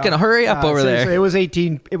up, unhooking, hurry up over seriously, there. It was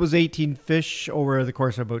 18. It was 18 fish over the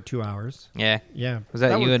course of about 2 hours. Yeah. Yeah. Was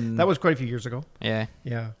that you was, and- That was quite a few years ago. Yeah.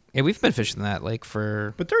 Yeah. Yeah, we've been fishing that lake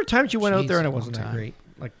for. But there are times you went out there and Jeez, it a wasn't long that time. great.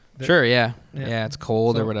 Like Sure, yeah. Yeah. Yeah, it's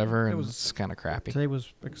cold So or whatever, it and was- it's kind of crappy. Today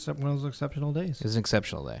was one of those exceptional days. It was an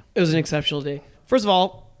exceptional day. It was an exceptional day. First of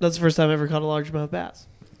all, that's the first time I ever caught a largemouth bass.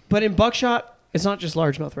 But in buckshot, it's not just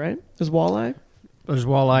largemouth, right? There's walleye. There's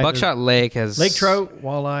walleye. Buckshot Lake has Lake trout,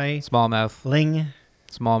 walleye, smallmouth, ling.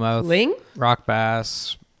 smallmouth, Ling? rock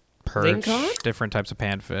bass, perch, Lingcod? different types of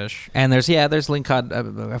panfish, and there's lingcod.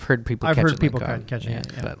 I've heard people. I've catching heard people lingcod. catching it,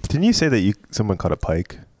 yeah. But Didn't you say that someone caught a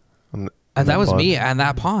pike? that was pond? me and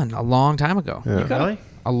that pond a long time ago. Yeah. Really?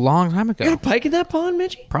 A long time You got ago. a pike in that pond,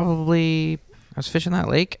 Mitchie? Probably I was fishing that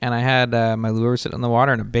lake and I had my lure sitting in the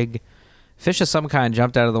water and a big fish of some kind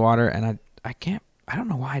jumped out of the water and I don't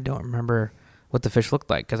know why I don't remember what the fish looked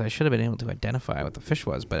like because I should have been able to identify what the fish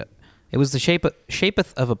was, but it was the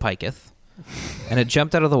shapeth of a piketh and it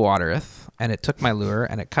jumped out of the watereth and it took my lure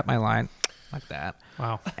and it cut my line like that.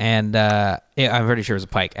 Wow. And I'm pretty sure it was a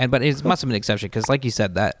pike. But it must have been an exception because, like you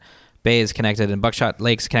said, that bay is connected and Buckshot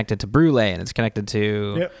Lake's connected to Brule and it's connected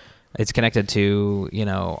to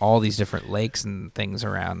all these different lakes and things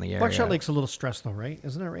around the area. Buckshot Lake's a little stressed though, right?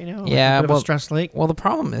 Isn't it right now? Yeah, a bit of a stressed lake. Well, the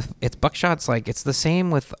problem is it's Buckshot's like it's the same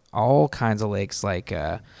with all kinds of lakes. Like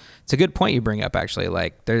it's a good point you bring up actually.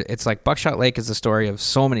 Like it's like Buckshot Lake is the story of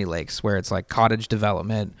so many lakes where it's like cottage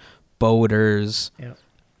development, boaters. Yeah.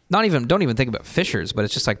 Don't even think about fishers, but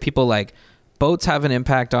it's just like people like boats have an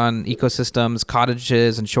impact on ecosystems,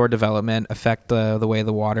 cottages and shore development affect the way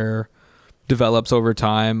the water develops over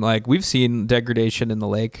time. Like we've seen degradation in the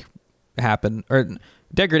lake happen, or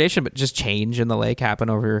degradation, but just change in the lake happen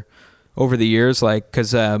over the years. Like,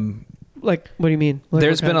 cause, Like, what do you mean? Like,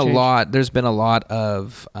 there's what kind been of change? there's been a lot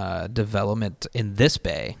of development in this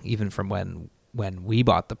bay, even from when we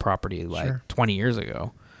bought the property like Sure. 20 years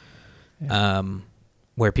ago.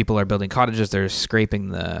 Where people are building cottages, they're scraping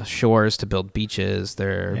the shores to build beaches.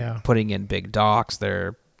 They're putting in big docks.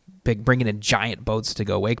 They're bringing in giant boats to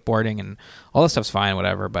go wakeboarding, and all this stuff's fine,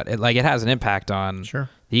 whatever. But it has an impact on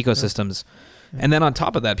the ecosystems. Yeah. And then on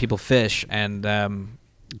top of that, people fish, and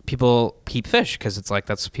people keep fish because it's like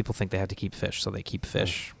that's people think they have to keep fish, so they keep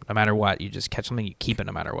fish no matter what. You just catch something, you keep it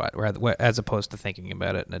no matter what, as opposed to thinking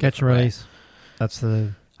about it in a Catch and different way. release. That's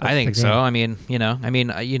the. I think so. I mean,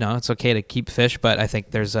 it's okay to keep fish, but I think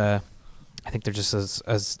it's just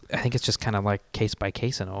kind of like case by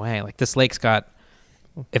case in a way. Like this lake's got,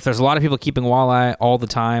 if there's a lot of people keeping walleye all the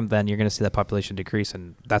time, then you're going to see that population decrease,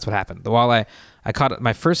 and that's what happened. The walleye, I caught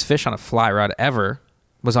my first fish on a fly rod ever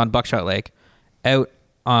was on Buckshot Lake, out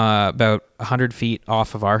about 100 feet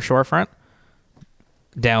off of our shorefront,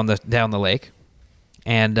 down the lake,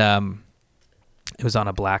 and it was on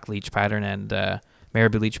a black leech pattern and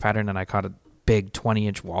marabou leech pattern, and I caught a big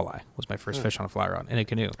 20-inch walleye. Was my first fish on a fly rod in a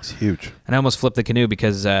canoe. It's huge. And I almost flipped the canoe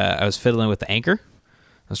because I was fiddling with the anchor.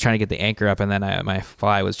 I was trying to get the anchor up, and then my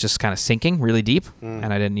fly was just kind of sinking really deep, and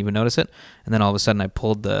I didn't even notice it. And then all of a sudden, I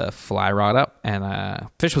pulled the fly rod up, and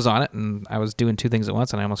fish was on it, and I was doing two things at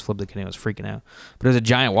once, and I almost flipped the canoe. I was freaking out. But it was a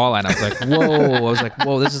giant walleye, and I was like, whoa. I was like,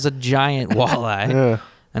 whoa, this is a giant walleye. Yeah.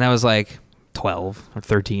 And I was like 12 or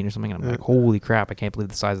 13 or something, and I'm like, holy crap, I can't believe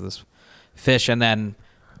the size of this fish. And then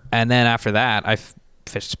after that, I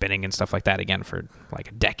fished spinning and stuff like that again for like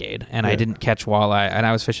a decade, and I didn't catch walleye. And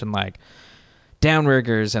I was fishing like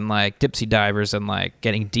downriggers and like dipsy divers and like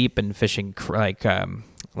getting deep and fishing like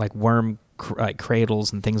worm like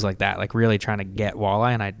cradles and things like that, like really trying to get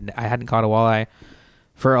walleye. And I hadn't caught a walleye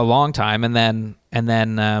for a long time. And then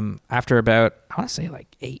after about, I want to say like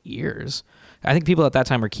 8 years, I think people at that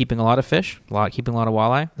time were keeping a lot of fish, keeping a lot of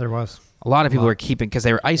walleye. There was. A lot of people were keeping because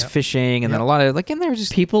they were ice fishing, and then a lot of and they were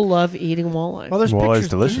just People love eating walleye. Well, there's Walleye's pictures.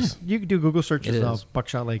 delicious. You can do Google searches It of is.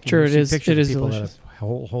 Buckshot Lake. Sure, and you it see is. pictures It of is people delicious. that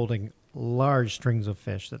are holding large strings of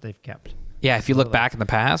fish that they've kept. Yeah, if you look back in the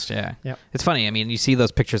past, Yep. it's funny. I mean, you see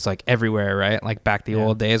those pictures like everywhere, right? Like back the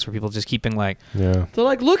old days where people just keeping like Yeah. They're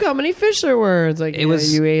like, look how many fish there were. It's like,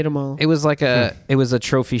 you ate them all. it was like a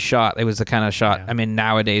trophy shot. It was the kind of shot. Yeah. I mean,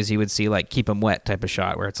 nowadays you would see like keep them wet type of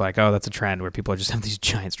shot where it's like, oh, that's a trend where people just have these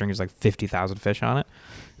giant stringers like 50,000 fish on it.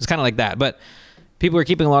 It's kind of like that, but people were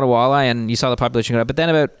keeping a lot of walleye, and you saw the population go up. But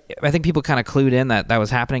then I think people kind of clued in that was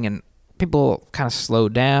happening, and people kind of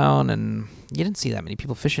slowed down, and you didn't see that many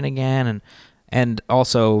people fishing again, and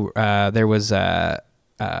also there was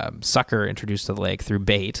sucker introduced to the lake through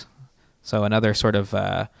bait, so another sort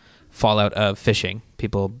of fallout of fishing,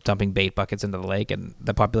 people dumping bait buckets into the lake, and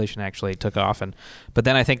the population actually took off. But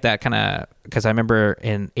then I think that kind of, because I remember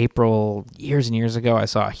in April years and years ago, I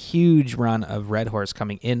saw a huge run of red horse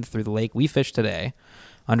coming in through the lake we fished today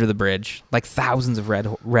under the bridge, like thousands of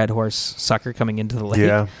red horse sucker coming into the lake.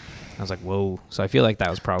 Yeah. I was like, whoa. So I feel like that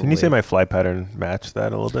was probably. Didn't you say my fly pattern matched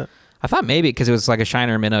that a little bit? I thought maybe because it was like a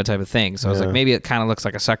shiner minnow type of thing. So I was Yeah. like, maybe it kind of looks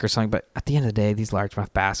like a sucker or something. But at the end of the day, these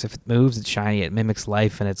largemouth bass, if it moves, it's shiny, it mimics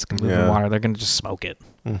life, and it's going to move in Yeah. the water, they're going to just smoke it.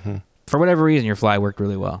 Mm-hmm. For whatever reason, your fly worked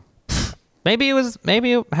really well. Maybe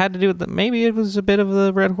it had to do with maybe it was a bit of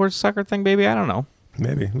the red horse sucker thing. Maybe I don't know.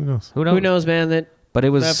 Maybe. Who knows? Who knows? Who knows, man? That But it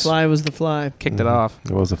was that fly was the fly. kicked it off.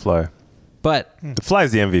 It was a fly. But The fly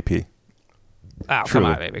is the MVP. come Truly.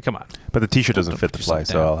 on, baby, come on. But the T-shirt doesn't Don't fit the put fly, yourself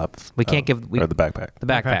so down. I'll have. We can't give or the backpack. the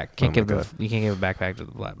backpack. Backpack. Can't Oh give my the God. you can't give a backpack to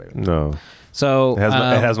the fly, baby. No, So it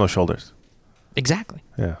has no shoulders. exactly.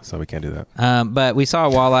 Yeah, so we can't do that. But we saw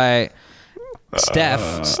a walleye.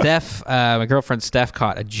 Steph, my girlfriend Steph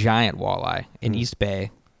caught a giant walleye in East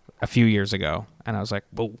Bay a few years ago, and I was like,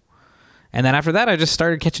 whoa. And then after that, I just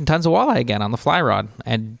started catching tons of walleye again on the fly rod.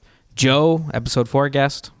 And Joe, episode 4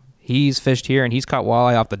 guest, he's fished here, and he's caught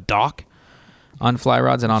walleye off the dock on fly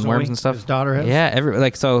rods and on Zoe, worms and stuff. his daughter has? Yeah,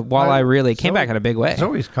 so walleye really came Zoe- back in a big way.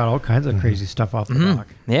 Zoe's caught all kinds of crazy stuff off the dock.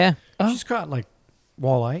 Yeah. She's caught like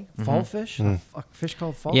walleye, fall fish, a fish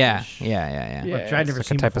called fall Yeah, fish. yeah. Yeah. Which I'd never Like a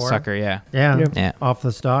seen type before. of sucker, yeah. Yeah, Yep. Yeah. off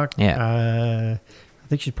the stock. Yeah. I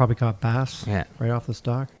think she's probably caught bass. Yeah. right off the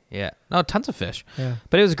stock. Yeah. No, tons of fish. Yeah.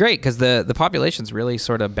 But it was great because the populations really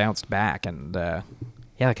sort of bounced back, and yeah,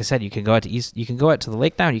 like I said, you can go out to you can go out to the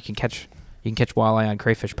lake now, and you can catch walleye on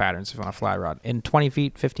crayfish patterns on a fly rod in 20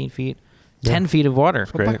 feet, 15 feet, 10 feet of water.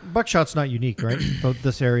 But Great. Buckshot's not unique, right?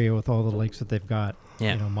 This area with all the lakes that they've got.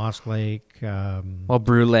 Yeah. You know, Moss Lake, Well,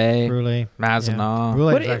 Brule, Brule, Mazenau.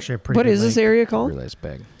 Brule What is i- actually a pretty what good is this lake. area called? Brule's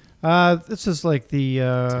big. This is like the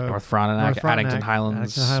North Frontenac, North Frontenac, Addington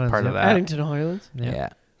Highlands, Addington Highlands, part of yeah. that. Addington Highlands. Yeah.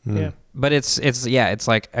 Mm. Yeah. But it's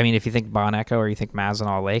like, I mean, if you think Bon Echo or you think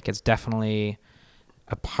Mazenau Lake, it's definitely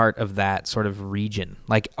a part of that sort of region.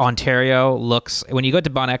 Like Ontario looks, when you go to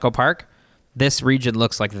Bon Echo Park, this region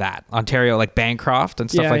looks like that. Ontario, like Bancroft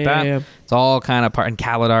and stuff Yeah, like yeah, that. yeah. It's all kind of part, and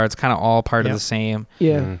Caladar, it's kind of all part of Yeah. the same.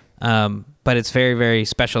 Yeah. But it's very, very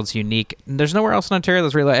special. It's unique. There's nowhere else in Ontario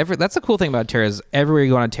that's really that's the cool thing about Ontario is everywhere you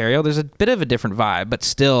go in Ontario, there's a bit of a different vibe, but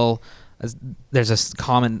still there's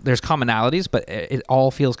commonalities, but it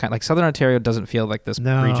all feels kind of like Southern Ontario doesn't feel like this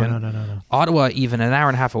No, region. no. Ottawa, even an hour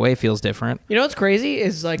and a half away, feels different. You know what's crazy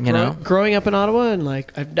is like You know? growing up in Ottawa, and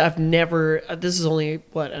like I've never. This is only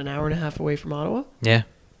an hour and a half away from Ottawa. Yeah.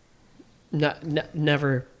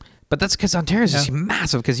 Never. But that's because Ontario's just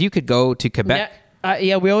massive. Because you could go to Quebec,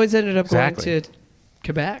 Yeah, we always ended up Exactly. going to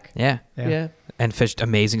Quebec. yeah, Yeah. and fished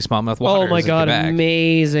amazing smallmouth waters. Oh my in god, Quebec.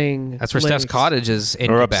 amazing. That's where Steph's lakes. cottage is in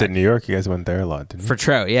Or Quebec. upstate New York, you guys went there a lot, didn't you? For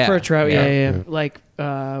trout, yeah. For a trout, yeah. Yeah. Like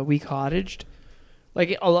we cottaged,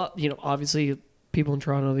 like a lot. You know, obviously people in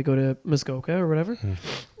Toronto they go to Muskoka or whatever.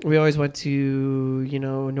 We always went to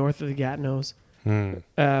north of the Gatineaus.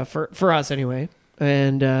 For us anyway,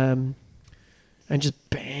 and just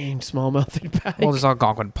banged smallmouth and back. Well, there's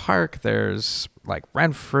Algonquin Park. There's like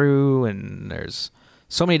Renfrew, and there's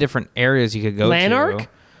so many different areas you could go Lanark? to.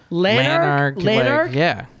 Lanark, like,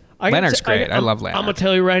 yeah. Lanark's great. I love I'm Lanark. gonna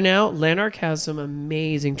tell you right now, Lanark has some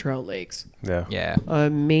amazing trout lakes. Yeah. Yeah.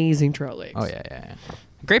 Amazing trout lakes. Oh yeah.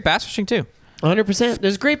 Great bass fishing too. 100%.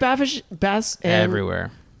 There's great bass and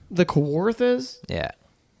Everywhere. the Kawarthas. Yeah.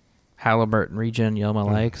 Halliburton region,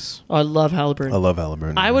 Yoma Lakes. I love Halliburton. I love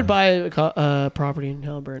Halliburton. I would buy a property in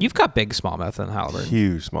Halliburton. You've got big smallmouth in Halliburton,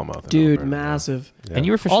 Huge smallmouth. in Dude, Halliburton. massive. Yeah. and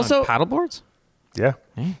you were fishing Also- on paddle boards. Yeah.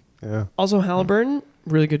 Yeah. Yeah. Also, Halliburton,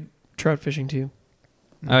 really good trout fishing too.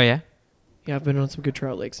 Oh yeah. Yeah, I've been on some good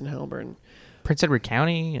trout lakes in Halliburton. Prince Edward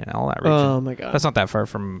County and all that region. Oh my god. That's not that far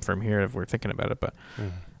from here if we're thinking about it, but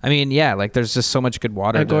I mean, yeah, like there's just so much good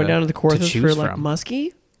water. I'm going down to the Kawarthas choose for like from.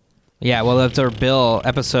 muskie. Yeah, well, that's our Bill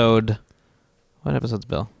episode. What episode's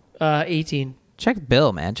Bill? 18. Check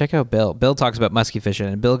Bill, man. Check out Bill. Bill talks about muskie fishing,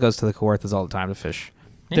 and Bill goes to the Kawarthas all the time to fish.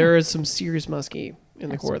 Yeah. There is some serious muskie in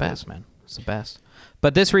the It's the Kawarthas. best, man. It's the best.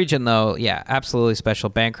 But this region, though, yeah, absolutely special.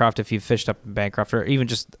 Bancroft, if you've fished up in Bancroft or even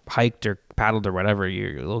just hiked or paddled or whatever,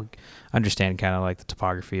 you'll understand kind of like the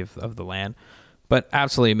topography of the land. But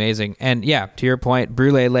absolutely amazing. And yeah, to your point,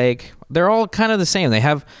 Brule Lake, they're all kind of the same.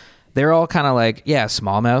 They're all kind of like, yeah,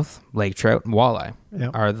 smallmouth, lake trout, and walleye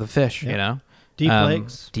Yep. are the fish, Yep. you know? Deep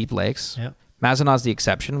lakes. Deep lakes. Yeah. Mazenau's the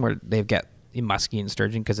exception where they've got muskie and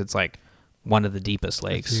sturgeon because it's like one of the deepest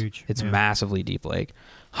lakes. huge, It's yeah. massively deep lake,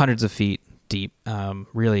 hundreds of feet deep.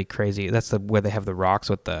 Really crazy. That's where they have the rocks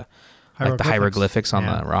with the hieroglyphics on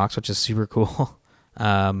Yeah. the rocks, which is super cool.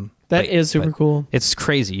 That is super cool. It's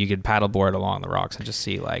crazy. You could paddleboard along the rocks and just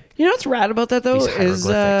see like You know what's rad about that though These is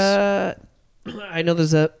I know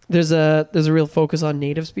there's a real focus on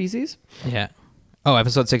native species. yeah. Oh,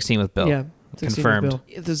 episode 16 with Bill. Yeah, 16 with Confirmed.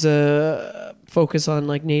 Bill. There's a focus on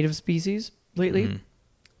like native species lately Mhm.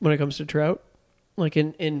 when it comes to trout. like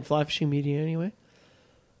in fly fishing media anyway.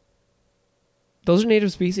 Those are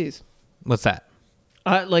native species. What's that?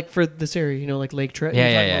 Like for this area, you know, like lake trout.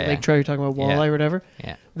 Yeah. Lake trout. You're talking about walleye or whatever.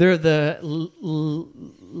 Yeah. They're the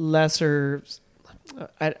lesser.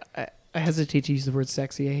 I hesitate to use the word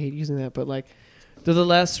sexy. I hate using that, but like they're the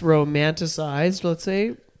less romanticized, let's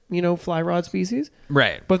say, you know, fly rod species.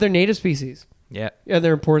 Right. But they're native species. Yeah. Yeah,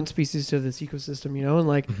 they're important species to this ecosystem, you know, and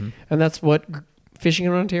like, and that's what fishing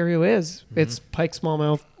in Ontario is. It's pike,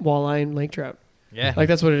 smallmouth, walleye, and lake trout. Yeah. Like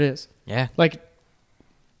that's what it is. Yeah. Like,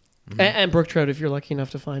 and brook trout if you're lucky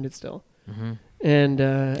enough to find it still.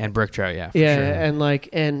 And brook trout, yeah. For yeah, sure. and like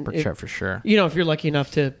and Brook trout for sure. you know, if you're lucky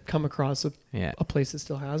enough to come across Yeah. a place that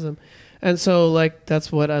still has them, and so like that's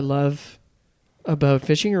what I love about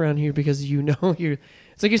fishing around here because you know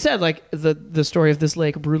it's like you said, like the story of this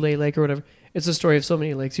lake, Brûlé Lake or whatever. It's a story of so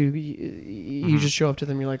many lakes. You just show up to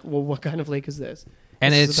them. You're like, well, what kind of lake is this?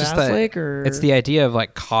 And Is it's this a just bass the lake or it's the idea of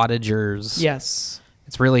like cottagers. yes.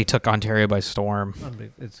 It's really took Ontario by storm.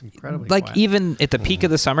 It's incredibly Like quiet. even at the peak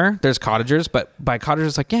of the summer, there's cottagers, but by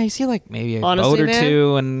cottagers, like yeah, you see like maybe a Honestly, boat or man,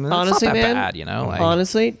 two, and it's honestly, not that man, bad, you know. Like,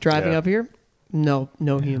 Honestly, driving Yeah. up here, no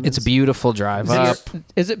humans. it's a beautiful drive up.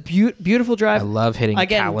 Is it beautiful I drive? love hitting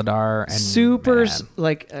Again, Caladar and super man.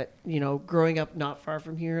 like you know, growing up not far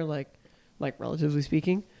from here, like relatively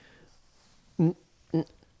speaking,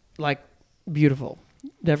 like beautiful.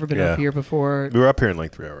 Never been Yeah. up here before. We were up here in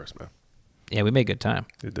like 3 hours, man. Yeah, we made good time.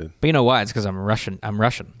 It did. But you know why? It's because I'm Russian.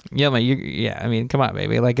 Yeah, man. Yeah, I mean, come on,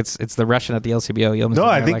 baby. Like it's the Russian at the LCBO. Yilma's No, in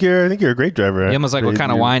I there, think like, you're a great driver. Yilma's like, what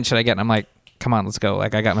kind of You- wine should I get? And I'm like, come on, let's go.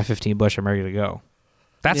 Like I got my 15 bush. I'm ready to go.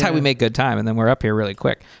 That's how Yeah. we make good time. And then we're up here really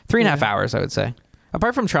quick. 3.5 Yeah. hours, I would say.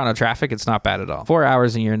 Apart from Toronto traffic, it's not bad at all. 4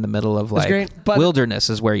 hours and you're in the middle of like great, but- wilderness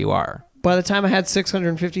is where you are. By the time I had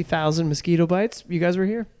 650,000 mosquito bites, you guys were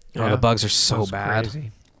here. Oh, the bugs are so That's bad.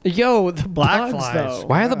 crazy. Yo, the Black bugs, flies. though.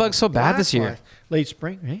 Why are the bugs so bad Black this year? flies. Late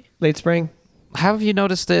spring, right? Late spring. How have you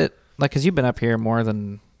noticed it? Like, because you've been up here more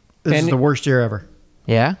than. This And- is the worst year ever.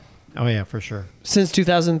 Yeah? Oh yeah, for sure. Since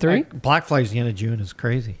 2003? Like, black flies the end of June is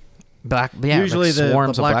crazy. Usually Usually the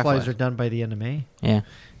swarms black of flies are done by the end of May, Yeah.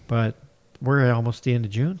 but we're at almost the end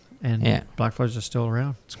of June, and Yeah. black flies are still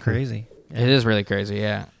around. It's crazy. It is really crazy,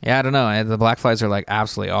 yeah. Yeah, I don't know. The black flies are like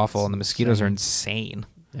absolutely awful, and the mosquitoes are insane.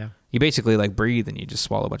 Yeah. You basically like breathe and you just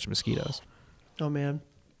swallow a bunch of mosquitoes. Oh, man.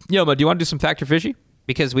 Yo, but do you want to do some Factor Fishy?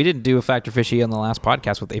 Because we didn't do a Factor Fishy on the last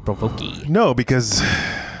podcast with April Volke. No, because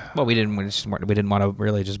Well, we didn't want to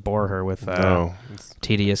really just bore her with no,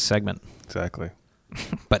 tedious segment. exactly.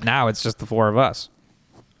 But now it's just the four of us.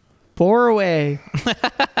 4 away.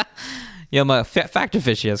 Yilma, Factor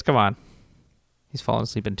Fishy is. Come on. He's falling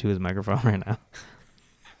asleep into his microphone right now.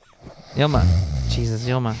 Yilma. Jesus,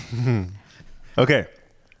 Yilma. Okay.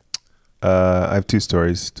 I have 2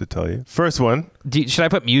 stories to tell you. First one, Should I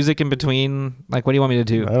put music in between? Like, what do you want me to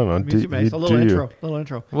do? I don't know. Music makes a little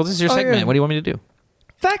intro. Well, this is your Oh, segment. yeah. What do you want me to do?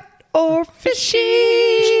 Fact or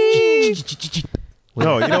fishy?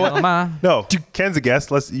 No, you know what? Yilma. No, Ken's a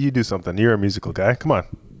guest. You do something. You're a musical guy. Come on,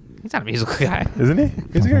 He's not a musical guy. isn't he?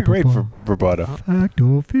 He's got great vibrato.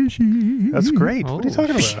 Facto fishy. That's great. What are you Oh,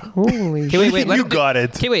 talking about? Holy Okay, wait. Let You him got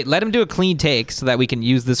it. Okay, wait. Let him do a clean take so that we can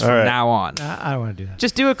use this All from right. now on. I don't want to do that.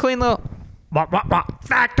 Just do a clean little.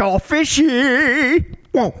 Facto fishy.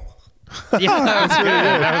 Whoa. Yeah, that was really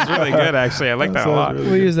good. That was really good, actually. I like that a lot.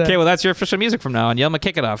 We'll use that. Okay, well, that's your official music from now on. Yelma,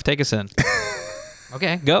 kick it off. Take us in.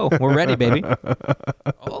 Okay, go. We're ready, baby.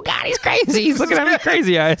 Oh, God, he's crazy. He's looking at me with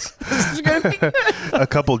crazy eyes. A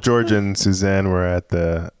couple, George and Suzanne, were at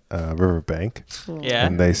the riverbank, Yeah.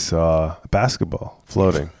 and they saw a basketball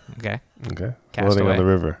floating. Okay. Okay, Cast floating away. on the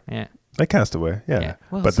river. Yeah. They cast away. Yeah, Yeah.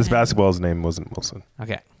 but this Wilson. basketball's name wasn't Wilson.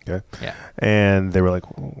 Okay. Okay. Yeah. And they were like,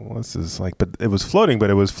 what's this like? But it was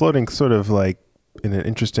floating sort of like in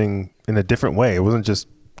a different way. It wasn't just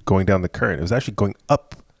going down the current. It was actually going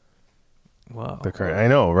up Whoa. the current. I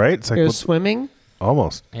know, right? It's like You're swimming?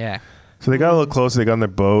 almost. Yeah. So they got a little closer. They got on their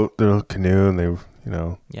boat, their little canoe, and they,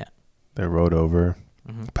 Yeah. they rowed over,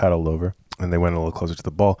 paddled over, and they went a little closer to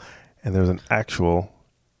the ball. And there was an actual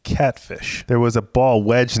catfish. There was a ball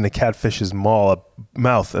wedged in the catfish's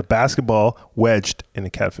mouth, a basketball wedged in the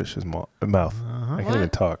catfish's mouth. I can't even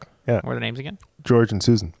talk. Yeah. What are the names again? George and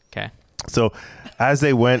Susan. Okay. So as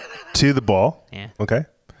they went to the ball, Yeah. okay,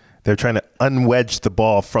 they're trying to unwedge the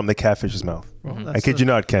ball from the catfish's mouth. I kid you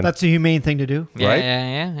not, Ken. That's a humane thing to do. Yeah, Right?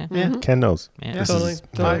 yeah. Yeah. Ken knows. Yeah. This Totally. is-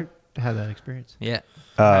 Totally. I had that experience. Yeah.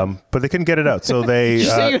 But they couldn't get it out. So they. Did you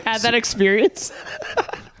say you had that experience?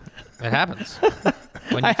 It happens.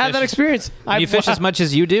 When I had that experience. When you fish as much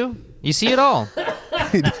as you do, you see it all.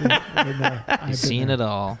 I've You've seen it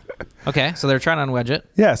all. Okay, so they're trying to unwedge it.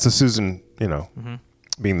 Yeah, so Susan,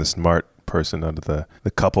 being the smart person out of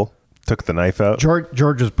the couple, took the knife out.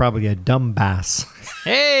 George was probably a dumb bass.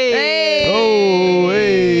 Hey! Oh,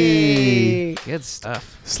 hey! Good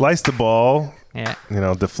stuff. Sliced the ball. Yeah.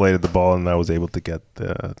 Deflated the ball, and I was able to get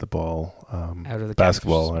the ball Out of the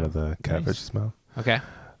basketball catfish's out of the catfish's mouth. Okay.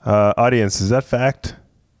 Audience, is that fact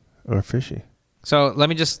or fishy? So let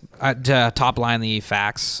me just top line the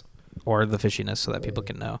facts or the fishiness so that people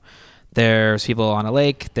can know. There's people on a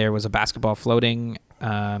lake. There was a basketball floating.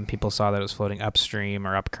 People saw that it was floating upstream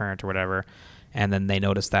or up current or whatever. And then they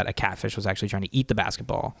noticed that a catfish was actually trying to eat the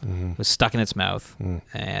basketball. It was stuck in its mouth.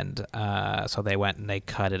 And so they went and they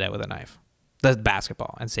cut it out with a knife. The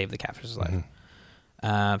basketball, and saved the catfish's life.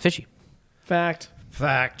 Fishy. Fact.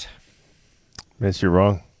 Miss, you're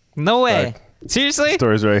wrong. No way. Fact. Seriously?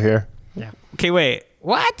 Story's right here. Yeah. Okay, wait.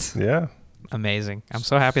 What? Yeah. Amazing. I'm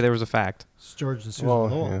so happy there was a fact. It's George and Susan Well,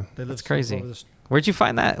 Lowell. yeah. They live That's so crazy. over this- Where'd you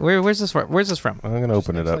find that? Where's this from? Where's this from? I'm going to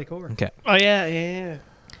open it next up. lake over. Okay. Oh yeah.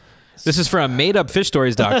 This is from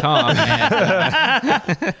madeupfishstories.com. and,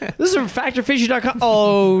 This is from factorfishy.com.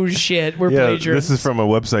 Oh shit, we're Yeah, plagiarists. this is from a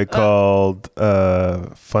website called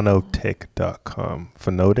phonotic.com.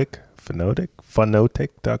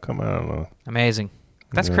 Phonotic.com. I don't know. amazing.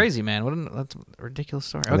 That's Yeah. crazy, man. That's a ridiculous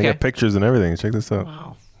story. And they Okay. got pictures and everything. Check this out.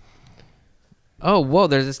 Wow. Oh, whoa,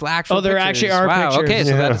 there's this actual Oh, there pictures. actually are wow, pictures. okay, so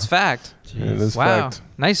Yeah. that is fact. Yeah, it is Wow. fact.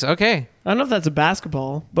 Nice, okay. I don't know if that's a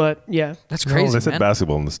basketball, but yeah. That's Well, crazy, they said man.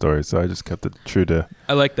 basketball in the story, so I just kept it true to.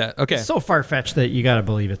 I like that. Okay. It's so far fetched that you got to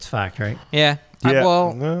believe it's fact, right? Yeah. Yeah.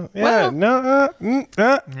 Well, no. Yeah. well- No.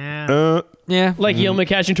 Yeah. yeah. Like Yilma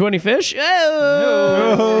catching 20 fish.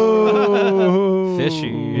 Oh.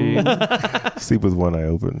 Fishy. Sleep with one eye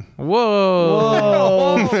open.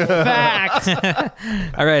 Whoa. Whoa. Fact.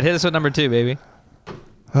 All right, hit us with number 2, baby.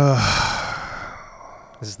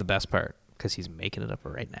 This is the best part because he's making it up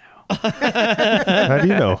right now. How do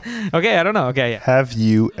you know? Okay, I don't know. Okay, yeah. Have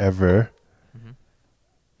you ever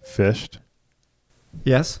fished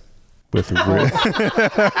Yes. with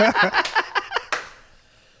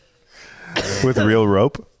with real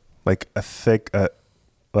rope, like a thick,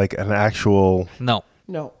 like an actual No.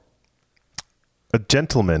 No. a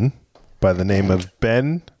gentleman by the name of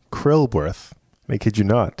Ben Krillworth. I kid you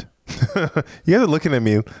not. You guys are looking at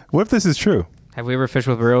me. What if this is true? Have we ever fished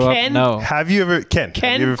with real rope? Ken? No. Have you ever, Ken?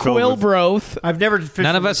 Ken have you ever filled with- Quilbroth. I've never fished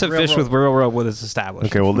None of with us have real fished rope. with real rope with it's established.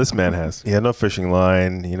 Okay, well, this man has. He had no fishing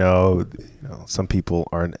line. Some people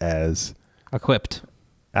aren't as Equipped.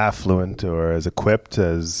 affluent or as equipped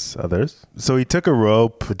as others. So he took a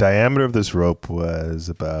rope. The diameter of this rope was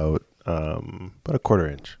about a quarter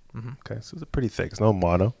inch. Okay, so it's pretty thick. It's no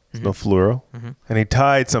mono. It's no fluoro. And he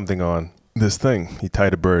tied something on this thing. He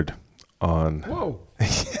tied a bird on. Whoa.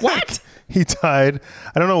 What? He tied.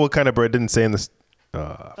 I don't know what kind of bird. Didn't say in this.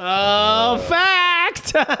 Oh,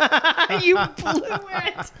 fact. You blew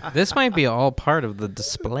it. This might be all part of the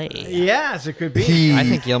display. Yes, it could be. I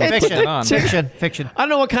think Yelma put it on. Fiction. I don't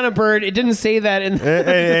know what kind of bird. It didn't say that in the story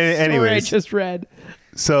I Anyways, just read.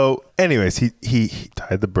 so anyways, he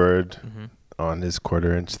tied the bird on his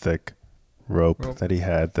quarter-inch thick rope that he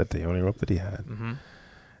had. That the only rope that he had, and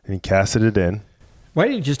he casted it in. Why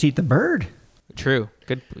didn't you just eat the bird? True.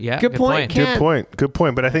 Good. Yeah. Good point, Ken. Good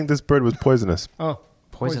point. But I think this bird was poisonous. Oh,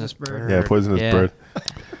 Poisonous bird. Yeah, poisonous Yeah. bird.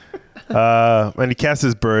 And he cast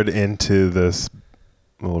his bird into this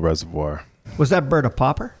little reservoir. Was that bird a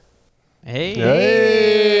popper? Hey.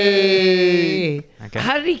 Hey! Okay.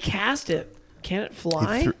 How did he cast it? Can it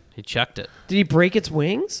fly? He chucked it. Did he break its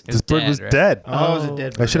wings? It This bird dead, was right? dead. Oh, it was a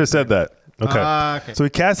dead bird. I should have said that. Okay. Okay. So he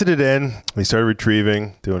casted it in. He started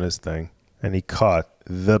retrieving, doing his thing. And he caught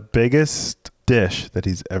the biggest dish that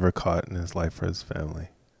he's ever caught in his life for his family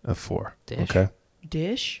of 4. Dish? Okay.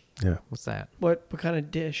 Dish? Yeah. What's that? What kind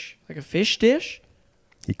of dish? Like a fish dish?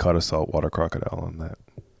 He caught a saltwater crocodile on that.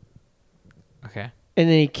 Okay. And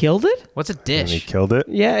then he killed it? What's a And he dish? killed it.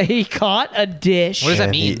 Yeah, he caught a dish. What does that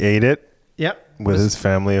and mean? He ate it Yep. with his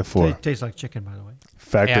family of 4. Tastes like chicken, by the way.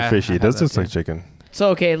 Fact Yeah, or fishy. I It does had taste that like too. chicken. So,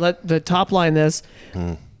 okay, let the top line this.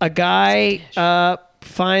 A guy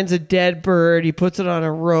finds a dead bird. He puts it on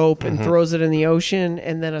a rope and throws it in the ocean,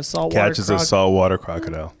 and then a saltwater Catches a saltwater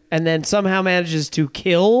crocodile. and then somehow manages to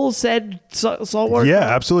kill said saltwater. Yeah,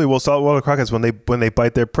 crocodile. absolutely. Well, saltwater crocodiles when they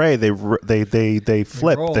bite their prey, they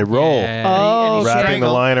flip, roll. they roll, Yeah. Oh, And he wrapping the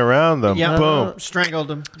strangled- line around them. Yeah. Boom. Strangled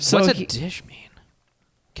him. So What's a he, dish mean?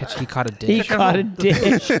 He caught a dish. he caught a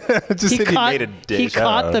dish. Just said he made a dish. He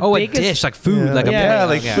caught the Oh, a biggest. dish, like food, like a yeah,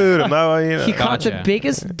 plate. like Okay. food. I'm not, He caught the Gotcha.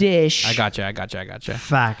 biggest dish. I gotcha.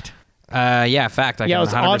 Fact. Yeah, fact. I Yeah, can it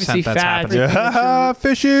was 100% obviously that's fact. happening. Yeah,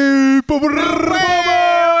 fishy.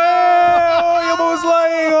 was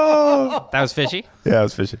lying. Oh. That was fishy. Yeah, I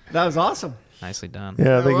was fishing. That was awesome. Nicely done.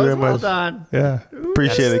 Yeah, thank you very well much. done. Yeah,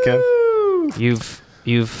 appreciate it, Ken.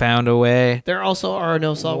 You've found a way. There also are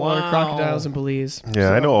no saltwater Wow. crocodiles in Belize.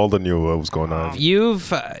 Yeah, I know Aldo knew what was going on.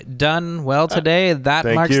 You've done well today. That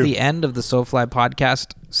Thank marks you. the end of the SoFly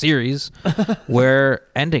podcast series. We're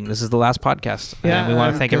ending. This is the last podcast. Yeah, and we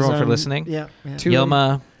want to thank 'cause, everyone for listening. Yeah. Two-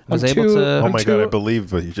 Yilma was I'm able too- to. Oh I'm my too- god, I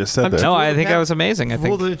believe what you just said I'm there. No, I Fooled think the that was amazing. I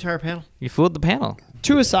Fooled think the entire panel. you fooled the panel.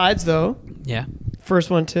 2 asides though. Yeah. First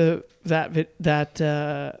one to that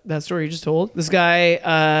story you just told. This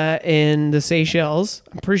guy in the Seychelles,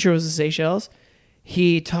 I'm pretty sure it was the Seychelles.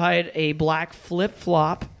 He tied a black flip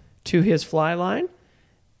flop to his fly line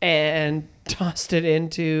and tossed it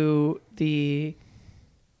into the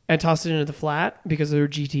flat because there were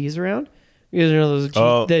GTs around. You guys know those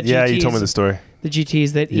Oh, the yeah, GTs, you told me the story. the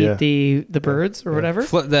GTs that Yeah. eat the birds or whatever.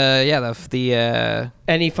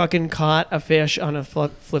 And he fucking caught a fish on a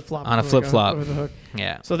flip flop. On a flip-flop. Over the hook.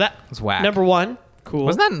 Yeah. So that It's whack. number one, cool.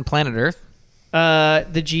 Wasn't that in Planet Earth?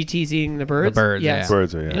 The GTs eating the birds. The birds, Yes. yeah.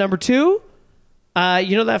 Birds are, yeah. Number two,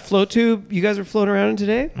 you know that float tube you guys were floating around in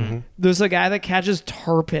today? Mm-hmm. There's a guy that catches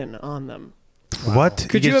tarpon on them. What?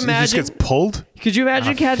 Could He you He imagine- just gets pulled? Could you imagine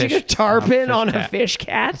On a catching fish- a tarpon on on a a fish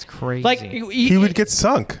cat? That's crazy. Like He would get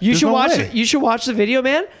sunk. You There's should no watch way. it. You should watch the video,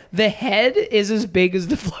 man. The head is as big as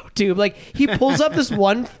the float tube. Like he pulls up this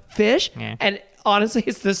one fish, Yeah. and honestly,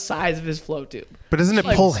 it's the size of his float tube. But doesn't it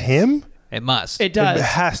pull him? It must. It does. It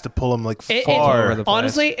has to pull him like It- far. over the place.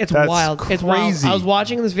 honestly, it's That's wild. It's wild. crazy. I was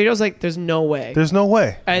watching this video. I was like, "There's no way," There's no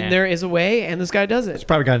way. and Yeah. there is a way, and this guy does It's it.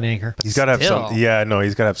 probably got an anchor. He's got to have Still. something. Yeah, no,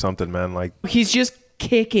 he's got to have something, man. Like, He's just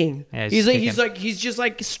kicking. Yeah, he's he's like kicking. he's just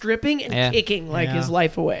like stripping and Yeah. kicking like Yeah. his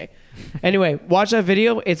life away. Anyway, watch that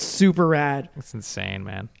video. It's super rad. It's insane,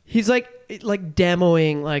 man. He's like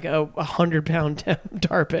demoing like a 100-pound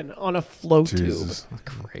tarpon on a float Jesus. tube. That's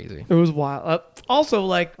crazy. It was wild. Also,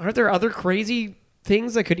 like, aren't there other crazy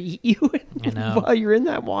things that could eat you I know. while you're in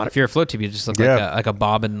that water? If you're a float tube, you just look Yeah. like a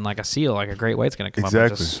bobbin, like a seal, like a great white's going to come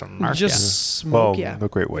Exactly. up and just narc Just ya. smoke, Well, yeah. no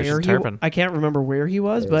great way. Where Just he- tarpon. I can't remember where he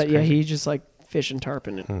was, but yeah, he just like fishing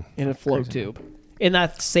tarpon in a float tube in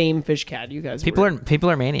that same fish cat. You guys, People were.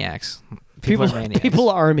 are maniacs. People are maniacs. People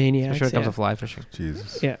are maniacs. Especially when it comes yeah. to fly fishing.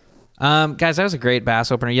 Jesus. Yeah. Guys, that was a great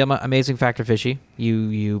bass opener. Yelma, amazing Factor Fishy.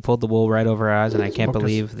 You pulled the wool right over our eyes, and I can't Smoked us.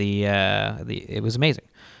 believe the it was amazing.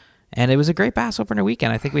 And it was a great bass opener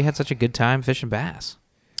weekend. I think we had such a good time fishing bass.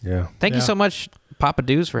 Yeah. Thank you Yeah. so much, Papa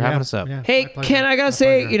Doos, for having us up. Yeah, Hey, my pleasure. Ken, I gotta My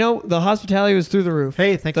say, pleasure. you know, the hospitality was through the roof.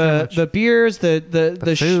 Hey, thanks very the much. the beers, the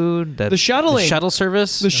The food, the shuttling, the shuttle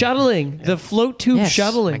service. the shuttling, the float tube Yes,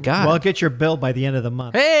 shuttling. my God. Well, get your bill by the end of the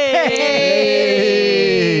month.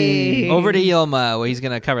 Hey! Over to Yelma. Well, he's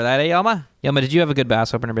gonna cover that. Hey, Yelma. Yelma, did you have a good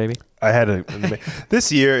bass opener, baby? I had a.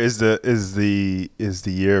 This year is the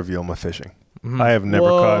year of Yelma fishing. Mm-hmm. I have never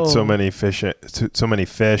caught so Whoa. many fish. So many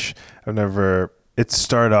fish. I've never. It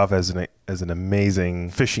started off as an amazing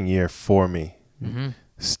fishing year for me. Mm-hmm.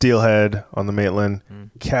 Steelhead on the Maitland,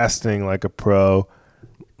 casting like a pro,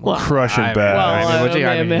 crushing bass.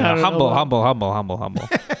 Humble.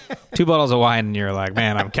 2 bottles of wine, and you're like,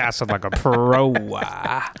 man, I'm casting like a pro.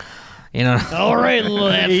 You know. All right,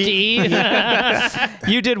 lefty.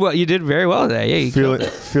 You did well. You did very well today. Yeah, you killed it.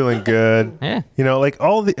 Feeling good. Yeah, You know, like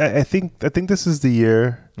all the. I think this is the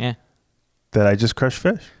year yeah. that I just crush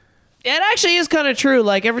fish. It actually is kind of true.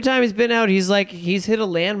 Like every time he's been out, he's hit a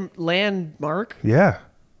landmark. Yeah.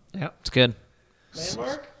 It's good.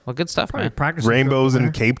 Landmark? Well, good stuff, Probably man. practicing Rainbows for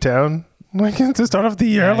in Cape Town. Like to start off the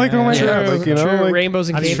year, like oh my god, like you know, true. like, Rainbows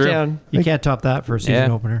in That's Cape true. Town. You can't top that for a season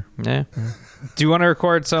Yeah. opener. Yeah. Do you want to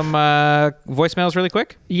record some voicemails really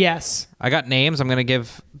quick? Yes. I got names. I'm gonna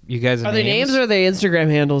give you guys. Are they names or are they Instagram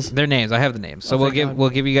handles? They're names. I have the names. So Oh, thank God. we'll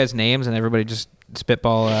give you guys names, and everybody just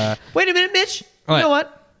spitball. Wait a minute, Mitch. What? You know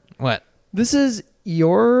what? What? This is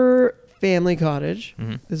your family cottage.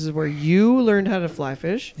 Mm-hmm. This is where you learned how to fly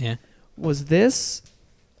fish. Yeah. Was this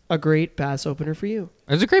a great bass opener for you?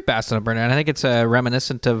 It was a great bass opener, and I think it's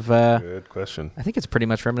reminiscent of. Good question. I think it's pretty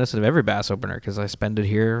much reminiscent of every bass opener because I spend it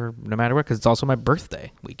here no matter what because it's also my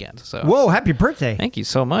birthday weekend. So Whoa, happy birthday. thank you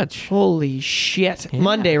so much. Holy shit. Yeah.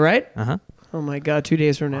 Monday, right? Uh-huh. Oh my God, 2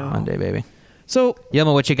 days from now. Monday, baby. So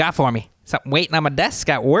Yelma, what you got for me? Something waiting on my desk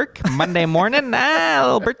at work Monday morning. A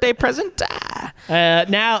little birthday present.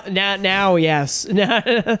 now, yes.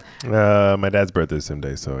 My dad's birthday is the same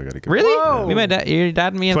day, so I got to get. Really? Whoa. Your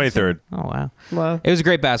dad and me. 23rd. Oh wow. Wow. It was a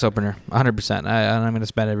great bass opener, 100%. And I'm going to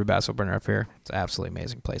spend every bass opener up here. It's an absolutely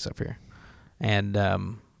amazing place up here, and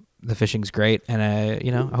the fishing's great. And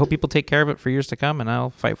I hope people take care of it for years to come, and I'll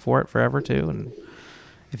fight for it forever too. And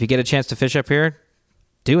if you get a chance to fish up here,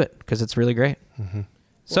 do it because it's really great.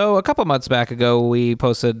 So a couple months back ago, we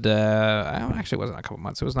posted. Actually, it wasn't a couple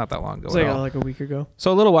months. It was not that long ago. It was like a week ago.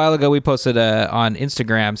 So a little while ago, we posted on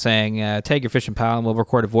Instagram saying, "Tag your fishing pal, and we'll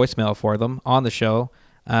record a voicemail for them on the show."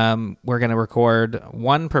 We're gonna record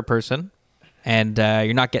one per person, and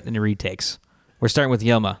you're not getting any retakes. We're starting with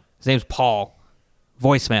Yilma. His name's Paul.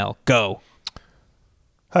 Voicemail. Go.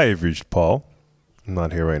 Hi, you've reached Paul. I'm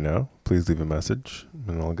not here right now. Please leave a message,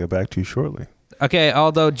 and I'll get back to you shortly. Okay,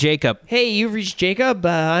 Aldo, Jacob. Hey, you've reached Jacob.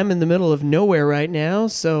 I'm in the middle of nowhere right now,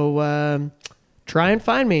 so try and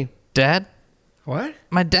find me. Dad? What?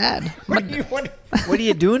 My dad. What are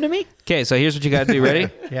you doing to me? Okay, so here's what you got to do. Ready?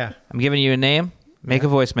 Yeah. I'm giving you a name. Make a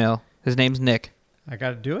voicemail. His name's Nick. I got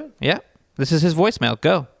to do it? Yeah. This is his voicemail.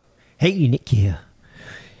 Go. Hey, Nick here.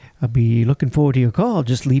 I'll be looking forward to your call.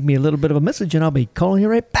 Just leave me a little bit of a message and I'll be calling you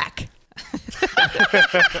right back.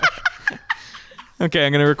 Okay,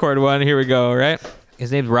 I'm going to record one. Here we go, all right?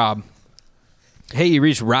 His name's Rob. Hey, you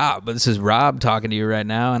reached Rob, but this is Rob talking to you right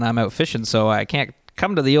now, and I'm out fishing, so I can't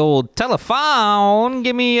come to the old telephone.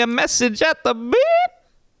 Give me a message at the beep.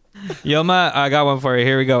 Yilma, I got one for you.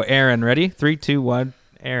 Here we go. Aaron, ready? 3, 2, 1.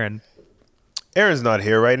 Aaron. Aaron's not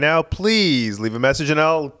here right now. Please leave a message, and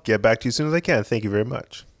I'll get back to you as soon as I can. Thank you very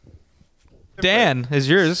much. Dan is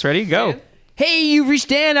yours. Ready? Go. Hey, you've reached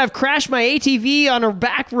Dan. I've crashed my ATV on a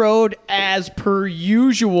back road as per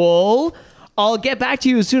usual. I'll get back to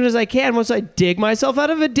you as soon as I can once I dig myself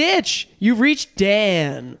out of a ditch. You've reached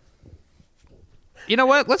Dan. You know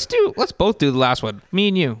what? Let's both do the last one. Me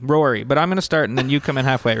and you, Rory. But I'm going to start, and then you come in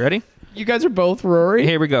halfway. Ready? You guys are both Rory.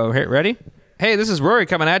 Here we go. Here, ready? Hey, this is Rory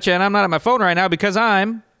coming at you, and I'm not at my phone right now because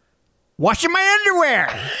I'm Washing my underwear.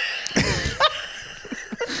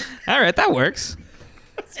 All right, that works.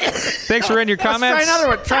 Thanks for in your comments.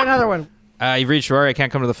 Try another one. You've reached Rory. I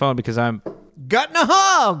can't come to the phone because I'm Gutting a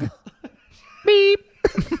hog. beep.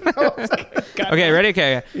 Okay, ready?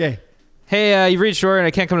 Okay. Yeah. Hey, you've reached Rory, and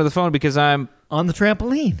I can't come to the phone because I'm. On the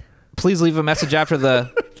trampoline. Please leave a message after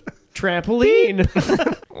the. Trampoline.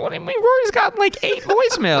 What do you mean? Rory's got like 8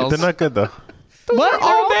 voicemails. They're not good, though. Those What? are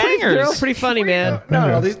all They're bangers. all pretty funny, man.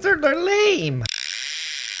 No, they're lame.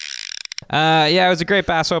 Yeah, it was a great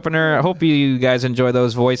bass opener. I hope you guys enjoy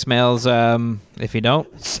those voicemails. If you don't,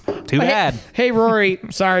 too bad. Hey, Rory.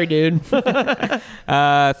 Sorry, dude.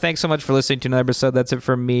 Thanks so much for listening to another episode. That's it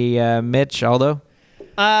from me, Mitch, Aldo.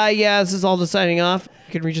 Yeah, this is Aldo signing off.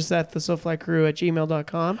 You can reach us at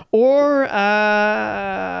thesoflycrew@gmail.com or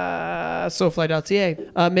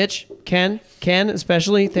sofly.ca. Mitch, Ken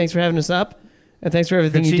especially, thanks for having us up. And thanks for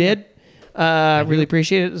everything you did. Really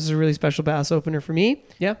appreciate it. This is a really special bass opener for me.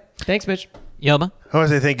 Yeah. Thanks, Mitch. Yelma. I want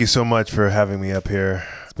to say thank you so much for having me up here.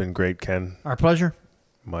 It's been great, Ken. Our pleasure.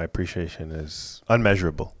 My appreciation is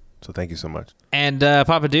unmeasurable. So thank you so much. And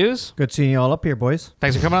Papa Dews. Good seeing you all up here, boys.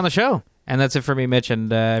 Thanks for coming on the show. And that's it for me, Mitch,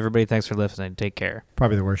 and everybody. Thanks for listening. Take care.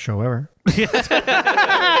 Probably the worst show ever.